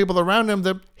tells people around him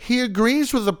that he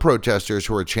agrees with the protesters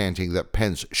who are chanting that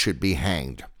Pence should be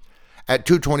hanged. At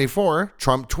 2:24,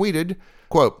 Trump tweeted,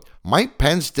 quote, Mike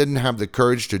Pence didn't have the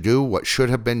courage to do what should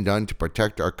have been done to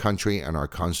protect our country and our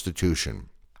Constitution.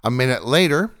 A minute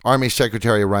later, Army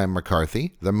Secretary Ryan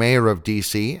McCarthy, the mayor of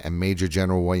D.C., and Major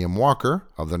General William Walker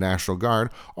of the National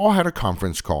Guard all had a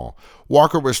conference call.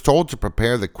 Walker was told to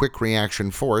prepare the quick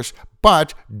reaction force,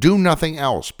 but do nothing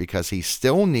else because he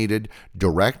still needed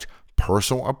direct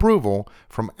personal approval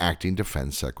from Acting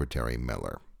Defense Secretary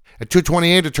Miller. At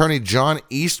 2:28, Attorney John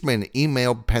Eastman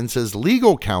emailed Pence's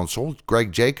legal counsel,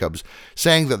 Greg Jacobs,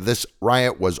 saying that this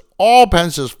riot was all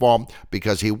Pence's fault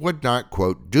because he would not,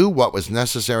 quote, do what was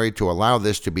necessary to allow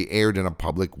this to be aired in a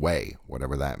public way,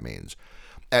 whatever that means.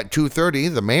 At 2:30,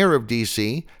 the mayor of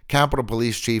D.C., Capitol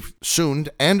Police Chief Sund,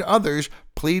 and others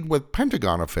plead with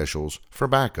Pentagon officials for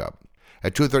backup.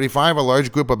 At 2:35, a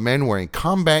large group of men wearing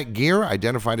combat gear,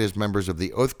 identified as members of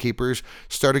the Oath Keepers,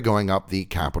 started going up the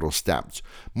Capitol steps.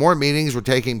 More meetings were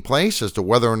taking place as to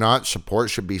whether or not support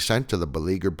should be sent to the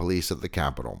beleaguered police at the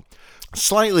Capitol.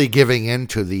 Slightly giving in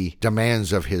to the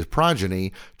demands of his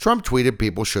progeny, Trump tweeted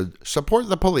people should support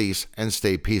the police and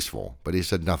stay peaceful, but he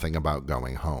said nothing about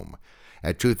going home.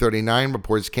 At 2:39,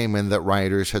 reports came in that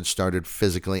rioters had started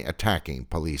physically attacking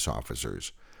police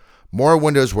officers. More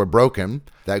windows were broken,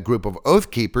 that group of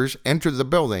Oath Keepers entered the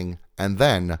building, and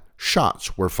then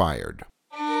shots were fired.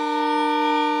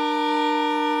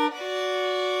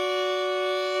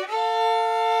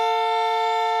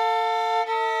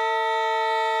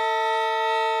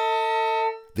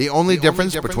 The only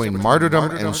difference between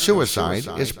martyrdom and suicide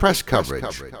is press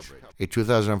coverage, a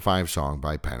 2005 song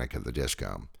by Panic at the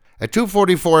Disco. At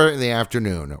 2:44 in the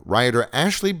afternoon, rioter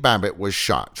Ashley Babbitt was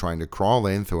shot trying to crawl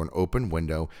in through an open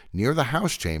window near the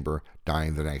House chamber,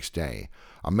 dying the next day.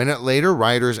 A minute later,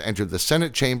 rioters entered the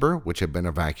Senate chamber, which had been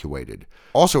evacuated.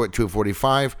 Also at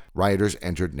 2:45, rioters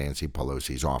entered Nancy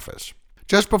Pelosi's office.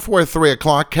 Just before 3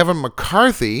 o'clock, Kevin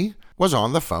McCarthy was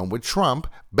on the phone with Trump,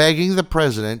 begging the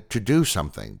president to do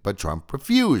something, but Trump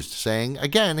refused, saying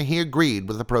again he agreed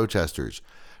with the protesters.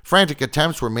 Frantic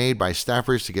attempts were made by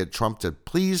staffers to get Trump to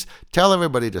please tell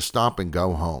everybody to stop and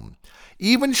go home.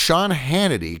 Even Sean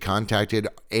Hannity contacted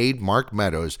aide Mark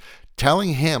Meadows,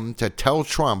 telling him to tell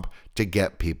Trump to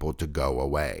get people to go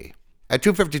away. At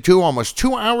 2:52, almost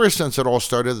 2 hours since it all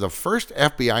started, the first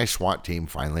FBI SWAT team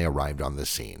finally arrived on the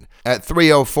scene. At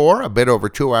 3:04, a bit over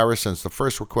 2 hours since the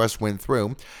first request went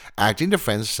through, Acting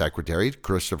Defense Secretary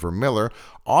Christopher Miller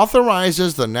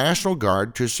authorizes the National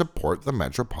Guard to support the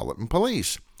Metropolitan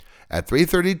Police. At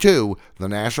 3:32, the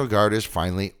National Guard is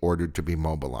finally ordered to be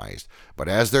mobilized. But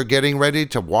as they're getting ready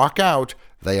to walk out,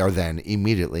 they are then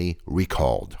immediately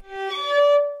recalled.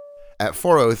 At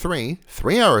 4:03,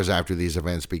 3 hours after these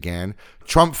events began,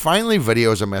 Trump finally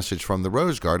videos a message from the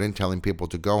Rose Garden telling people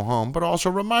to go home, but also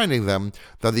reminding them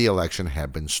that the election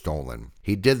had been stolen.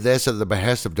 He did this at the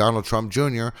behest of Donald Trump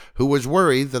Jr., who was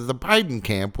worried that the Biden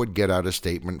camp would get out a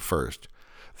statement first.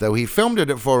 Though he filmed it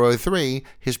at 4:03,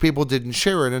 his people didn't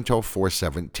share it until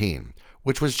 4:17,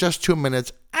 which was just 2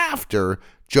 minutes after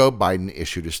Joe Biden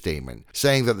issued a statement,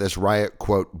 saying that this riot,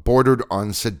 quote, bordered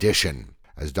on sedition.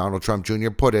 As Donald Trump Jr.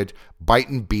 put it,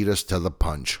 Biden beat us to the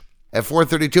punch. At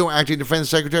 4:32, Acting Defense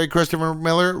Secretary Christopher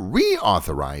Miller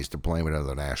reauthorized deployment of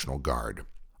the National Guard.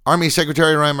 Army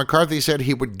Secretary Ryan McCarthy said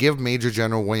he would give Major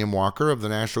General William Walker of the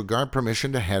National Guard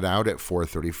permission to head out at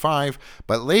 4:35,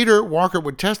 but later Walker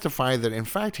would testify that in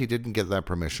fact he didn't get that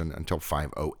permission until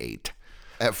 5:08.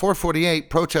 At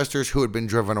 4:48, protesters who had been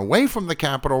driven away from the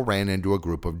Capitol ran into a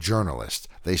group of journalists.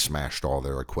 They smashed all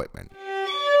their equipment.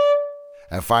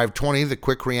 At 5:20, the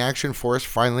Quick Reaction Force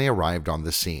finally arrived on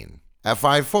the scene. At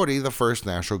 5:40, the first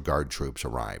National Guard troops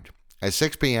arrived. At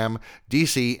 6 p.m.,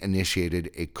 D.C.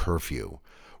 initiated a curfew.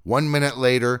 1 minute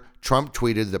later, Trump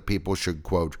tweeted that people should,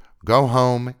 quote, go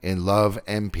home in love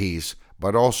and peace,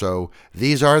 but also,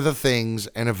 these are the things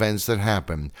and events that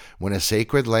happen when a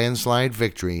sacred landslide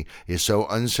victory is so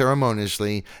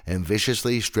unceremoniously and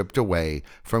viciously stripped away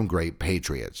from great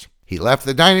patriots. He left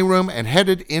the dining room and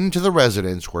headed into the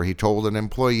residence where he told an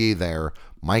employee there,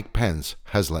 Mike Pence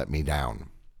has let me down.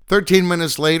 13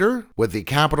 minutes later, with the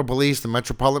Capitol Police, the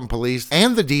Metropolitan Police,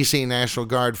 and the D.C. National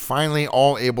Guard finally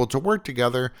all able to work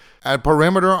together, a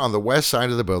perimeter on the west side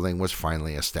of the building was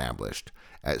finally established.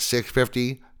 At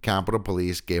 6:50, Capitol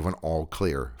Police gave an all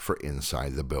clear for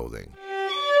inside the building.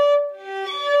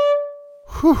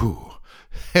 Whew,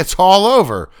 it's all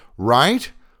over,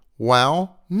 right?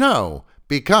 Well, no,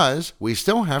 because we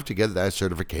still have to get that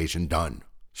certification done.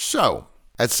 So,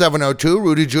 at 7:02,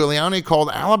 Rudy Giuliani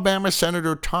called Alabama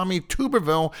Senator Tommy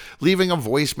Tuberville, leaving a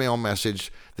voicemail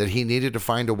message that he needed to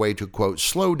find a way to, quote,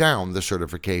 slow down the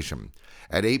certification.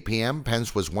 At 8 p.m.,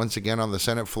 Pence was once again on the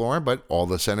Senate floor, but all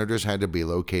the senators had to be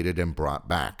located and brought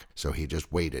back, so he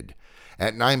just waited.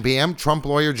 At 9 p.m., Trump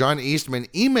lawyer John Eastman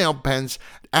emailed Pence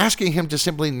asking him to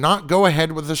simply not go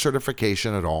ahead with the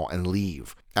certification at all and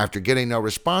leave. After getting no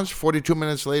response, 42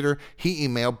 minutes later, he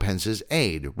emailed Pence's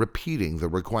aide, repeating the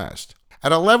request.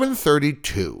 At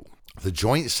 11:32, the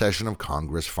joint session of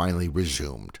Congress finally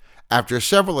resumed. After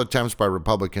several attempts by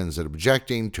Republicans at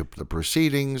objecting to the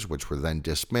proceedings, which were then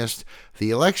dismissed, the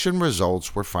election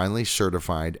results were finally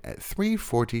certified at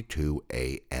 3:42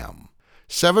 a.m.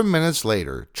 7 minutes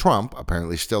later, Trump,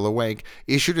 apparently still awake,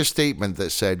 issued a statement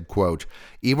that said, quote,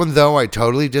 even though I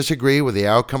totally disagree with the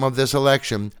outcome of this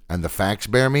election and the facts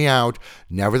bear me out,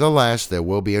 nevertheless, there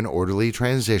will be an orderly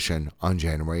transition on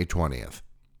January 20th.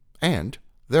 And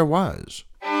there was.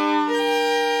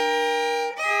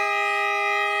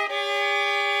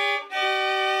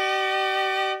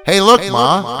 Hey, look,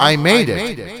 Ma, I made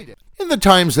it. In the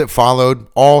times that followed,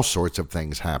 all sorts of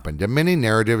things happened, and many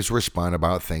narratives were spun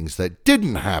about things that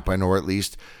didn't happen, or at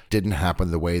least didn't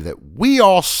happen the way that we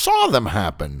all saw them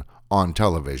happen on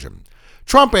television.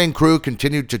 Trump and crew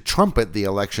continued to trumpet the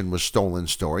election was stolen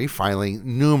story, filing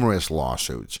numerous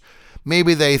lawsuits.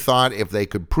 Maybe they thought if they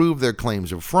could prove their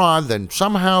claims of fraud, then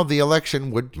somehow the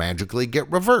election would magically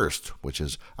get reversed, which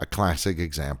is a classic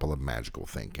example of magical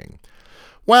thinking.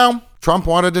 Well, Trump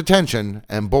wanted attention,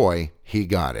 and boy, he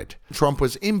got it. Trump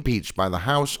was impeached by the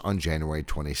House on January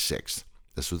 26th.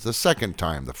 This was the second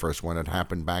time. The first one had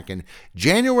happened back in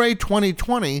January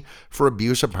 2020 for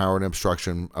abuse of power and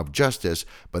obstruction of justice,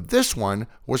 but this one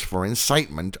was for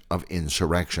incitement of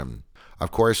insurrection.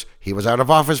 Of course, he was out of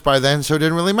office by then, so it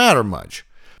didn't really matter much.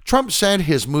 Trump said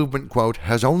his movement, quote,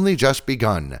 has only just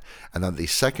begun, and that the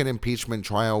second impeachment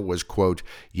trial was, quote,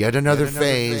 yet another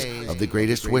phase of the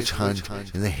greatest witch hunt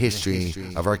in the history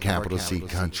of our capital C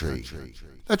country.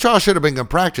 The trial should have been good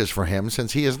practice for him,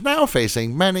 since he is now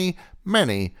facing many,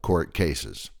 many court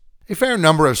cases. A fair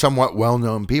number of somewhat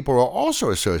well-known people are also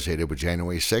associated with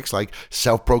January 6th, like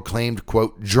self-proclaimed,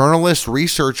 quote, journalist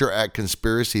researcher at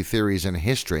Conspiracy Theories and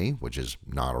History, which is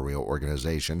not a real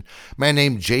organization, a man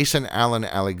named Jason Allen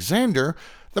Alexander,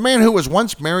 the man who was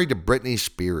once married to Britney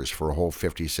Spears for a whole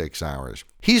 56 hours.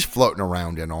 He's floating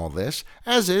around in all this,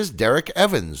 as is Derek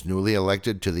Evans, newly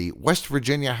elected to the West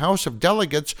Virginia House of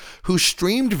Delegates, who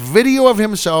streamed video of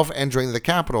himself entering the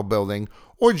Capitol building,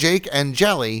 or Jake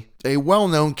Angeli, a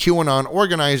well-known QAnon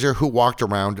organizer who walked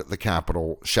around the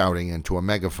Capitol shouting into a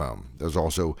megaphone. There's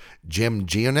also Jim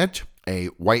Gionet, a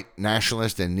white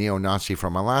nationalist and neo-Nazi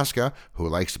from Alaska who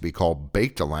likes to be called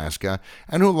Baked Alaska,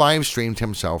 and who live-streamed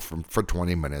himself for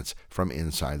 20 minutes from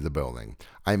inside the building.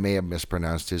 I may have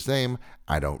mispronounced his name.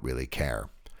 I don't really care.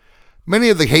 Many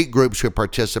of the hate groups who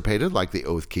participated, like the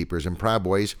Oath Keepers and Proud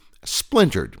Boys,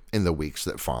 splintered in the weeks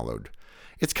that followed.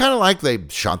 It's kind of like they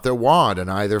shot their wad and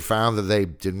either found that they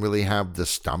didn't really have the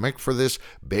stomach for this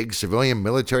big civilian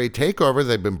military takeover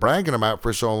they've been bragging about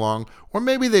for so long, or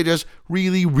maybe they just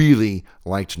really, really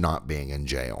liked not being in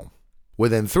jail.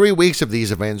 Within 3 weeks of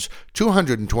these events,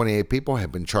 228 people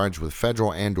have been charged with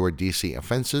federal and/or D.C.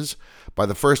 offenses. By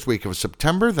the first week of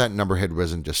September, that number had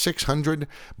risen to 600.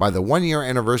 By the one-year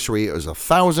anniversary, it was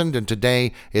 1,000, and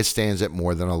today it stands at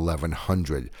more than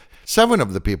 1,100. 7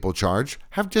 of the people charged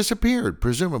have disappeared,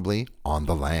 presumably on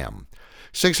the lam.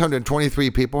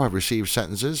 623 people have received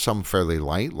sentences, some fairly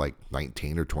light, like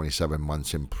 19 or 27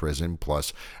 months in prison,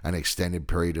 plus an extended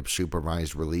period of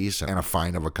supervised release and a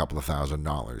fine of a couple of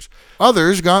 $1,000s.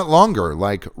 Others got longer,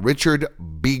 like Richard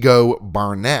Bego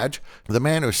Barnett, the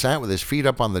man who sat with his feet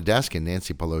up on the desk in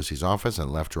Nancy Pelosi's office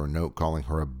and left her a note calling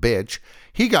her a bitch.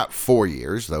 He got 4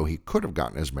 years, though he could have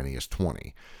gotten as many as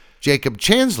 20. Jacob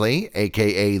Chansley,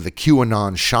 a.k.a. the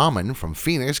QAnon shaman from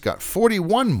Phoenix, got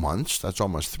 41 months, that's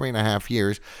almost 3.5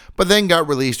 years, but then got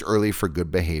released early for good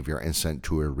behavior and sent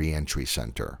to a reentry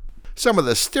center. Some of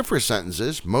the stiffer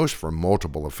sentences, most for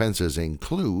multiple offenses,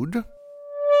 include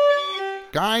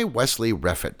Guy Wesley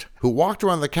Reffitt, who walked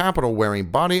around the Capitol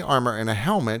wearing body armor and a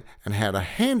helmet and had a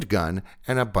handgun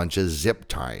and a bunch of zip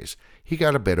ties. He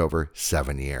got a bit over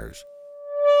 7 years.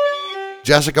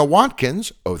 Jessica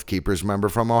Watkins, Oath Keepers member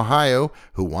from Ohio,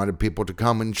 who wanted people to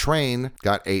come and train,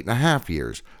 got 8.5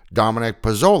 years. Dominic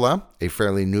Pizzola, a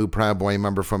fairly new Proud Boy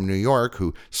member from New York,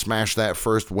 who smashed that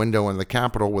first window in the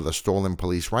Capitol with a stolen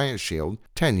police riot shield,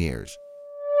 10 years.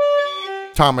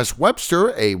 Thomas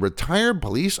Webster, a retired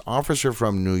police officer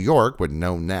from New York with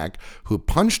no neck, who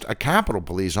punched a Capitol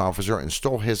police officer and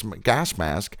stole his gas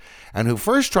mask, and who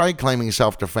first tried claiming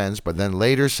self-defense but then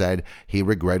later said he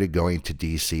regretted going to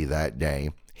D.C. that day.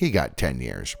 He got 10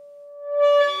 years.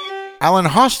 Alan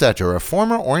Hostetter, a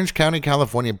former Orange County,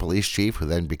 California police chief who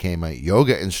then became a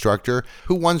yoga instructor,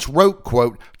 who once wrote,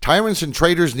 quote, tyrants and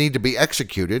traitors need to be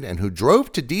executed, and who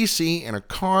drove to D.C. in a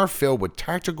car filled with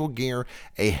tactical gear,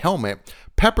 a helmet,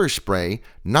 pepper spray,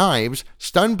 knives,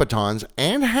 stun batons,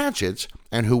 and hatchets,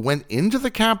 and who went into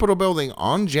the Capitol building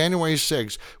on January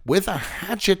 6th with a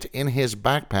hatchet in his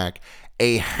backpack,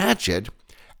 a hatchet,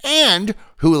 and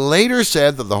who later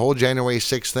said that the whole January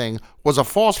 6th thing was a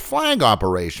false flag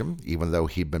operation, even though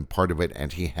he'd been part of it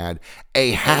and he had a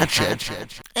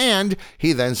hatchet. And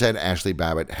he then said Ashley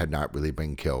Babbitt had not really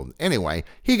been killed. Anyway,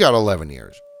 he got 11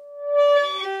 years.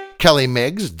 Kelly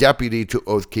Miggs, deputy to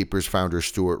Oath Keepers founder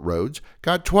Stuart Rhodes,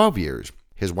 got 12 years.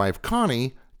 His wife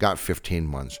Connie got 15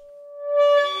 months.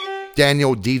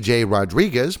 Daniel D.J.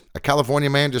 Rodriguez, a California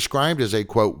man described as a,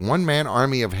 quote, one-man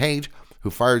army of hate, who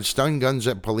fired stun guns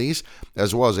at police,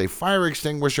 as well as a fire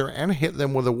extinguisher and hit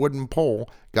them with a wooden pole,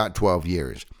 got 12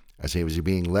 years. As he was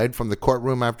being led from the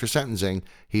courtroom after sentencing,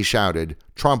 he shouted,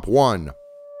 Trump won.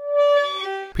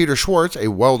 Peter Schwartz, a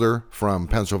welder from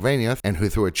Pennsylvania, and who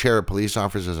threw a chair at police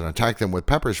officers and attacked them with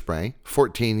pepper spray,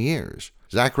 14 years.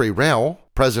 Zachary Rail,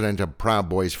 president of Proud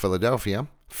Boys Philadelphia,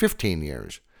 15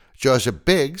 years. Joseph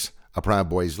Biggs, a Proud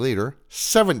Boys leader,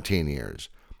 17 years.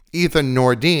 Ethan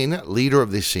Nordine, leader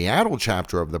of the Seattle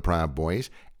chapter of the Proud Boys,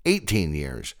 18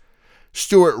 years.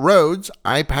 Stuart Rhodes,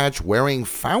 eye patch-wearing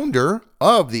founder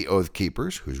of the Oath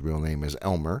Keepers, whose real name is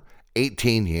Elmer,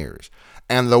 18 years.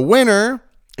 And the winner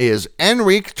is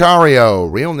Enrique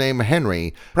Tarrio, real name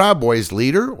Henry, Proud Boys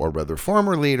leader, or rather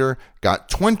former leader, got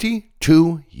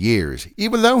 22 years,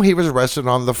 even though he was arrested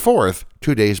on the 4th,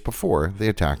 2 days before the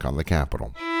attack on the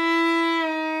Capitol.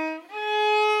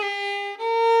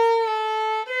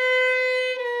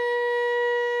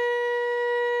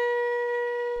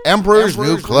 Emperor's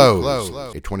New Clothes,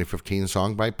 a 2015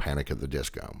 song by Panic at the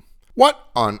Disco. What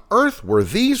on earth were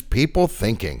these people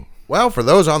thinking? Well, for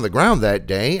those on the ground that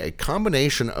day, a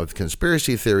combination of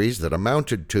conspiracy theories that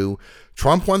amounted to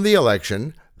Trump won the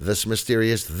election, this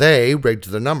mysterious they rigged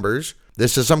the numbers,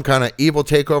 this is some kind of evil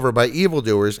takeover by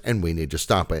evildoers, and we need to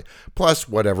stop it, plus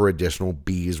whatever additional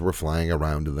bees were flying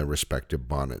around in their respective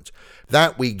bonnets.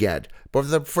 That we get.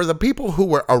 But for the people who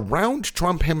were around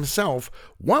Trump himself,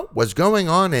 what was going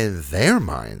on in their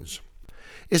minds?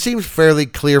 It seems fairly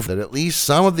clear that at least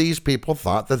some of these people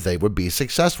thought that they would be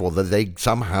successful, that they'd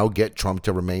somehow get Trump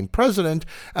to remain president,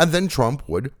 and then Trump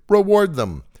would reward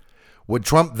them. Would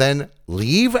Trump then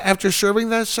leave after serving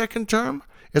that second term?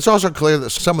 It's also clear that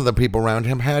some of the people around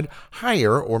him had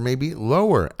higher or maybe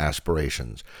lower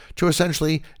aspirations to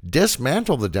essentially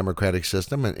dismantle the democratic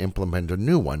system and implement a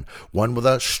new one with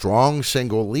a strong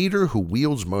single leader who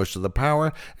wields most of the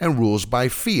power and rules by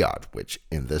fiat, which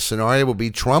in this scenario would be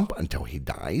Trump until he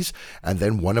dies, and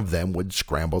then one of them would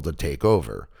scramble to take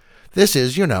over. This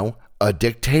is, a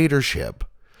dictatorship.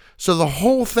 So the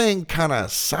whole thing kind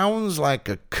of sounds like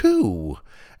a coup,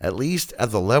 at least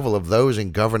at the level of those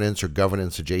in governance or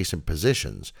governance-adjacent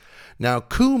positions. Now,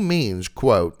 coup means,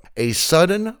 quote, a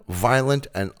sudden, violent,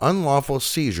 and unlawful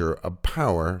seizure of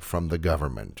power from the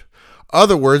government.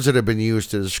 Other words that have been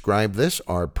used to describe this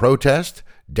are protest,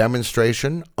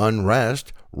 demonstration,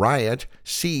 unrest, riot,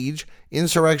 siege,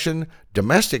 insurrection,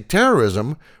 domestic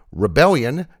terrorism,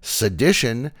 rebellion,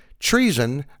 sedition,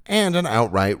 treason, and an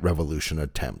outright revolution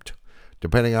attempt.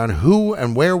 Depending on who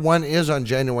and where one is on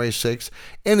January 6th,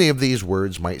 any of these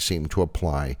words might seem to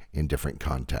apply in different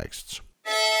contexts.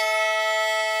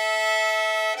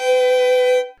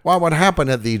 While what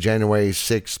happened at the January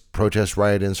 6th protest,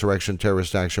 riot, insurrection,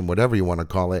 terrorist action, whatever you want to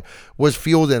call it, was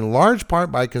fueled in large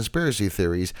part by conspiracy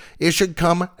theories, it should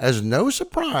come as no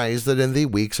surprise that in the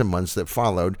weeks and months that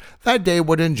followed, that day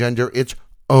would engender its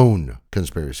own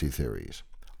conspiracy theories.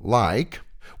 Like,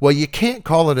 well, you can't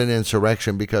call it an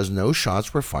insurrection because no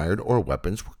shots were fired or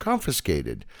weapons were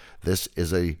confiscated. This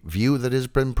is a view that has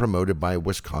been promoted by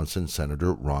Wisconsin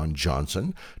Senator Ron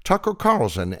Johnson, Tucker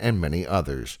Carlson, and many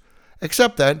others.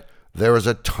 Except that there is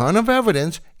a ton of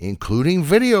evidence, including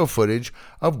video footage,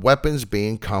 of weapons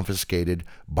being confiscated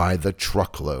by the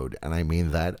truckload, and I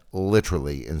mean that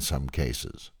literally in some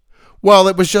cases. Well,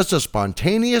 it was just a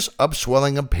spontaneous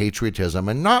upswelling of patriotism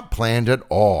and not planned at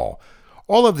all.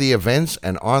 All of the events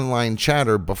and online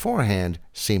chatter beforehand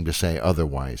seem to say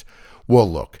otherwise. Well,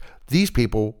 look, these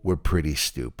people were pretty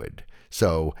stupid,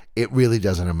 so it really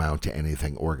doesn't amount to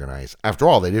anything organized. After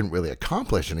all, they didn't really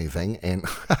accomplish anything, and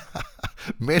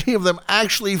many of them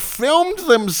actually filmed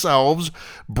themselves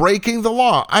breaking the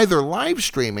law, either live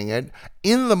streaming it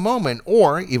in the moment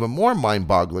or, even more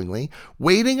mind-bogglingly,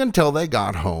 waiting until they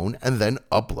got home and then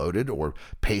uploaded or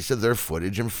pasted their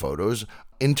footage and photos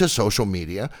into social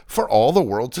media for all the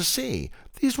world to see.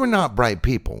 These were not bright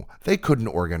people. They couldn't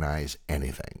organize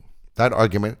anything. That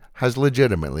argument has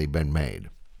legitimately been made.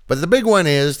 But the big one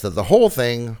is that the whole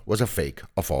thing was a fake,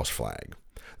 a false flag.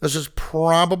 This was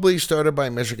probably started by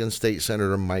Michigan State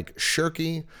Senator Mike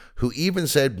Shirkey, who even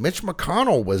said Mitch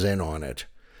McConnell was in on it.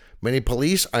 Many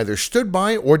police either stood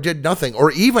by or did nothing,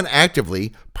 or even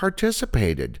actively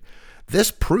participated.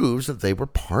 This proves that they were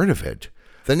part of it.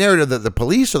 The narrative that the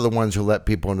police are the ones who let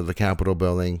people into the Capitol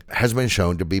building has been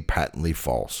shown to be patently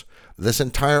false. This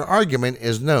entire argument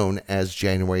is known as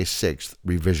January 6th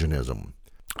revisionism.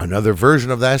 Another version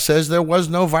of that says there was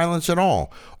no violence at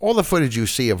all. All the footage you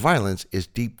see of violence is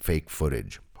deep fake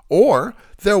footage. Or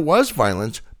there was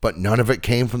violence, but none of it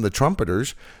came from the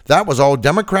trumpeters. That was all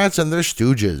Democrats and their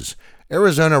stooges.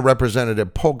 Arizona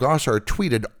Representative Paul Gosar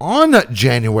tweeted on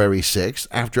January 6th,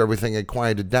 after everything had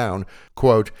quieted down,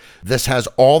 quote, "This has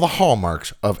all the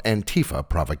hallmarks of Antifa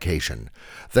provocation."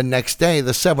 The next day,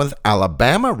 the 7th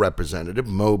Alabama Representative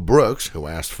Mo Brooks, who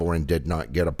asked for and did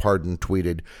not get a pardon,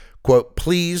 tweeted, quote,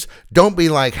 "Please don't be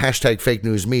like #fake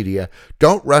news media.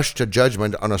 Don't rush to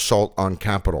judgment on assault on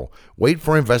Capitol. Wait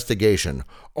for investigation.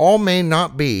 All may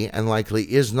not be and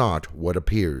likely is not what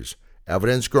appears.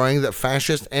 Evidence growing that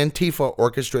fascist Antifa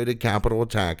orchestrated Capitol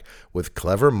attack with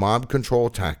clever mob control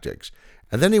tactics."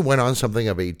 And then he went on something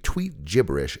of a tweet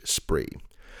gibberish spree.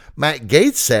 Matt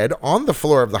Gaetz said on the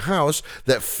floor of the House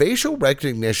that facial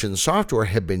recognition software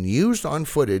had been used on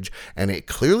footage, and it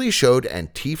clearly showed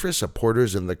Antifa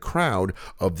supporters in the crowd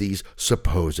of these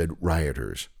supposed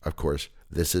rioters. Of course,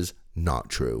 this is not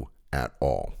true at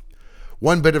all.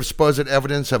 One bit of supposed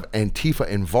evidence of Antifa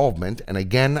involvement, and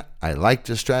again, I like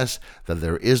to stress that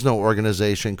there is no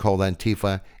organization called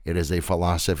Antifa. It is a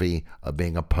philosophy of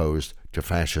being opposed to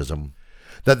fascism.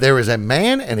 that there is a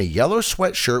man in a yellow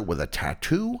sweatshirt with a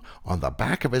tattoo on the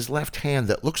back of his left hand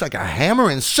that looks like a hammer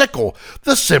and sickle,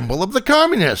 the symbol of the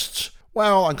communists.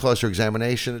 Well, on closer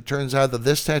examination, it turns out that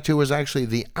this tattoo is actually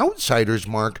the outsider's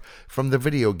mark from the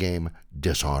video game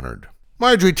Dishonored.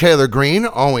 Marjorie Taylor Greene,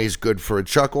 always good for a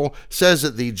chuckle, says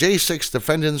that the J6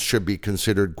 defendants should be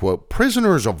considered, quote,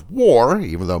 prisoners of war,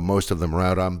 even though most of them are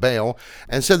out on bail,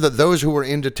 and said that those who were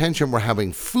in detention were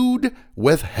having food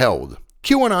withheld.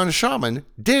 QAnon Shaman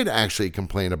did actually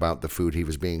complain about the food he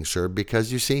was being served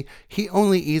because, you see, he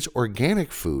only eats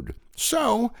organic food.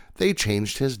 So they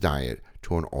changed his diet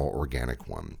to an all-organic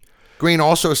one. Green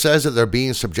also says that they're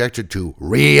being subjected to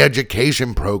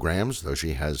re-education programs, though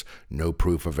she has no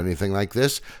proof of anything like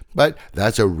this, but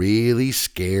that's a really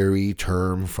scary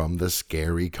term from the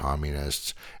scary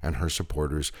communists, and her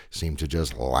supporters seem to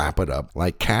just lap it up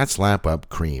like cats lap up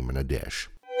cream in a dish.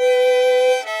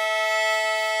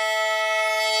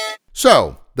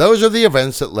 So, those are the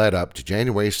events that led up to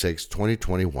January 6,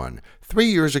 2021, 3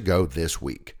 years ago this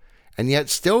week. And yet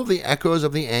still the echoes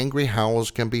of the angry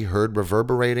howls can be heard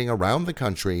reverberating around the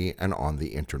country and on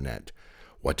the internet.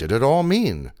 What did it all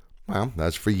mean? Well,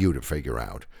 that's for you to figure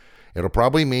out. It'll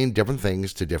probably mean different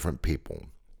things to different people.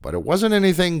 But it wasn't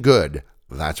anything good,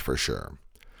 that's for sure.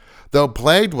 Though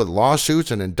plagued with lawsuits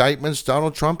and indictments,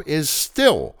 Donald Trump is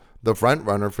still the front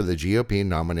runner for the GOP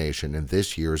nomination in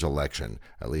this year's election,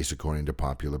 at least according to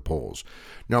popular polls.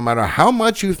 No matter how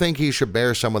much you think he should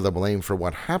bear some of the blame for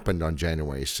what happened on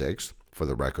January 6th, for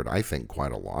the record, I think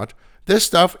quite a lot, this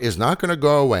stuff is not going to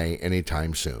go away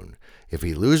anytime soon. If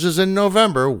he loses in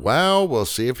November, well, we'll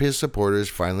see if his supporters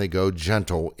finally go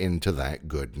gentle into that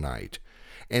good night.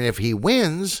 And if he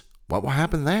wins, what will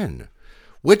happen then?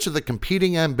 Which of the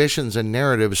competing ambitions and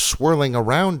narratives swirling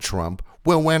around Trump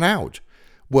will win out?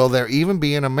 Will there even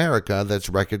be an America that's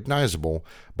recognizable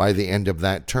by the end of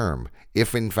that term,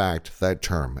 if in fact that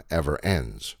term ever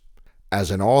ends?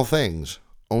 As in all things,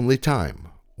 only time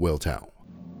will tell.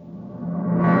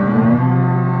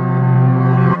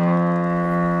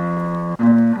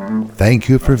 Thank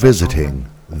you for visiting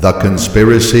The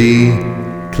Conspiracy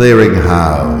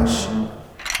Clearinghouse.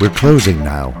 We're closing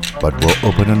now, but we'll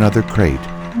open another crate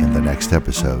in the next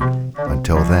episode.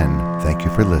 Until then, thank you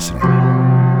for listening.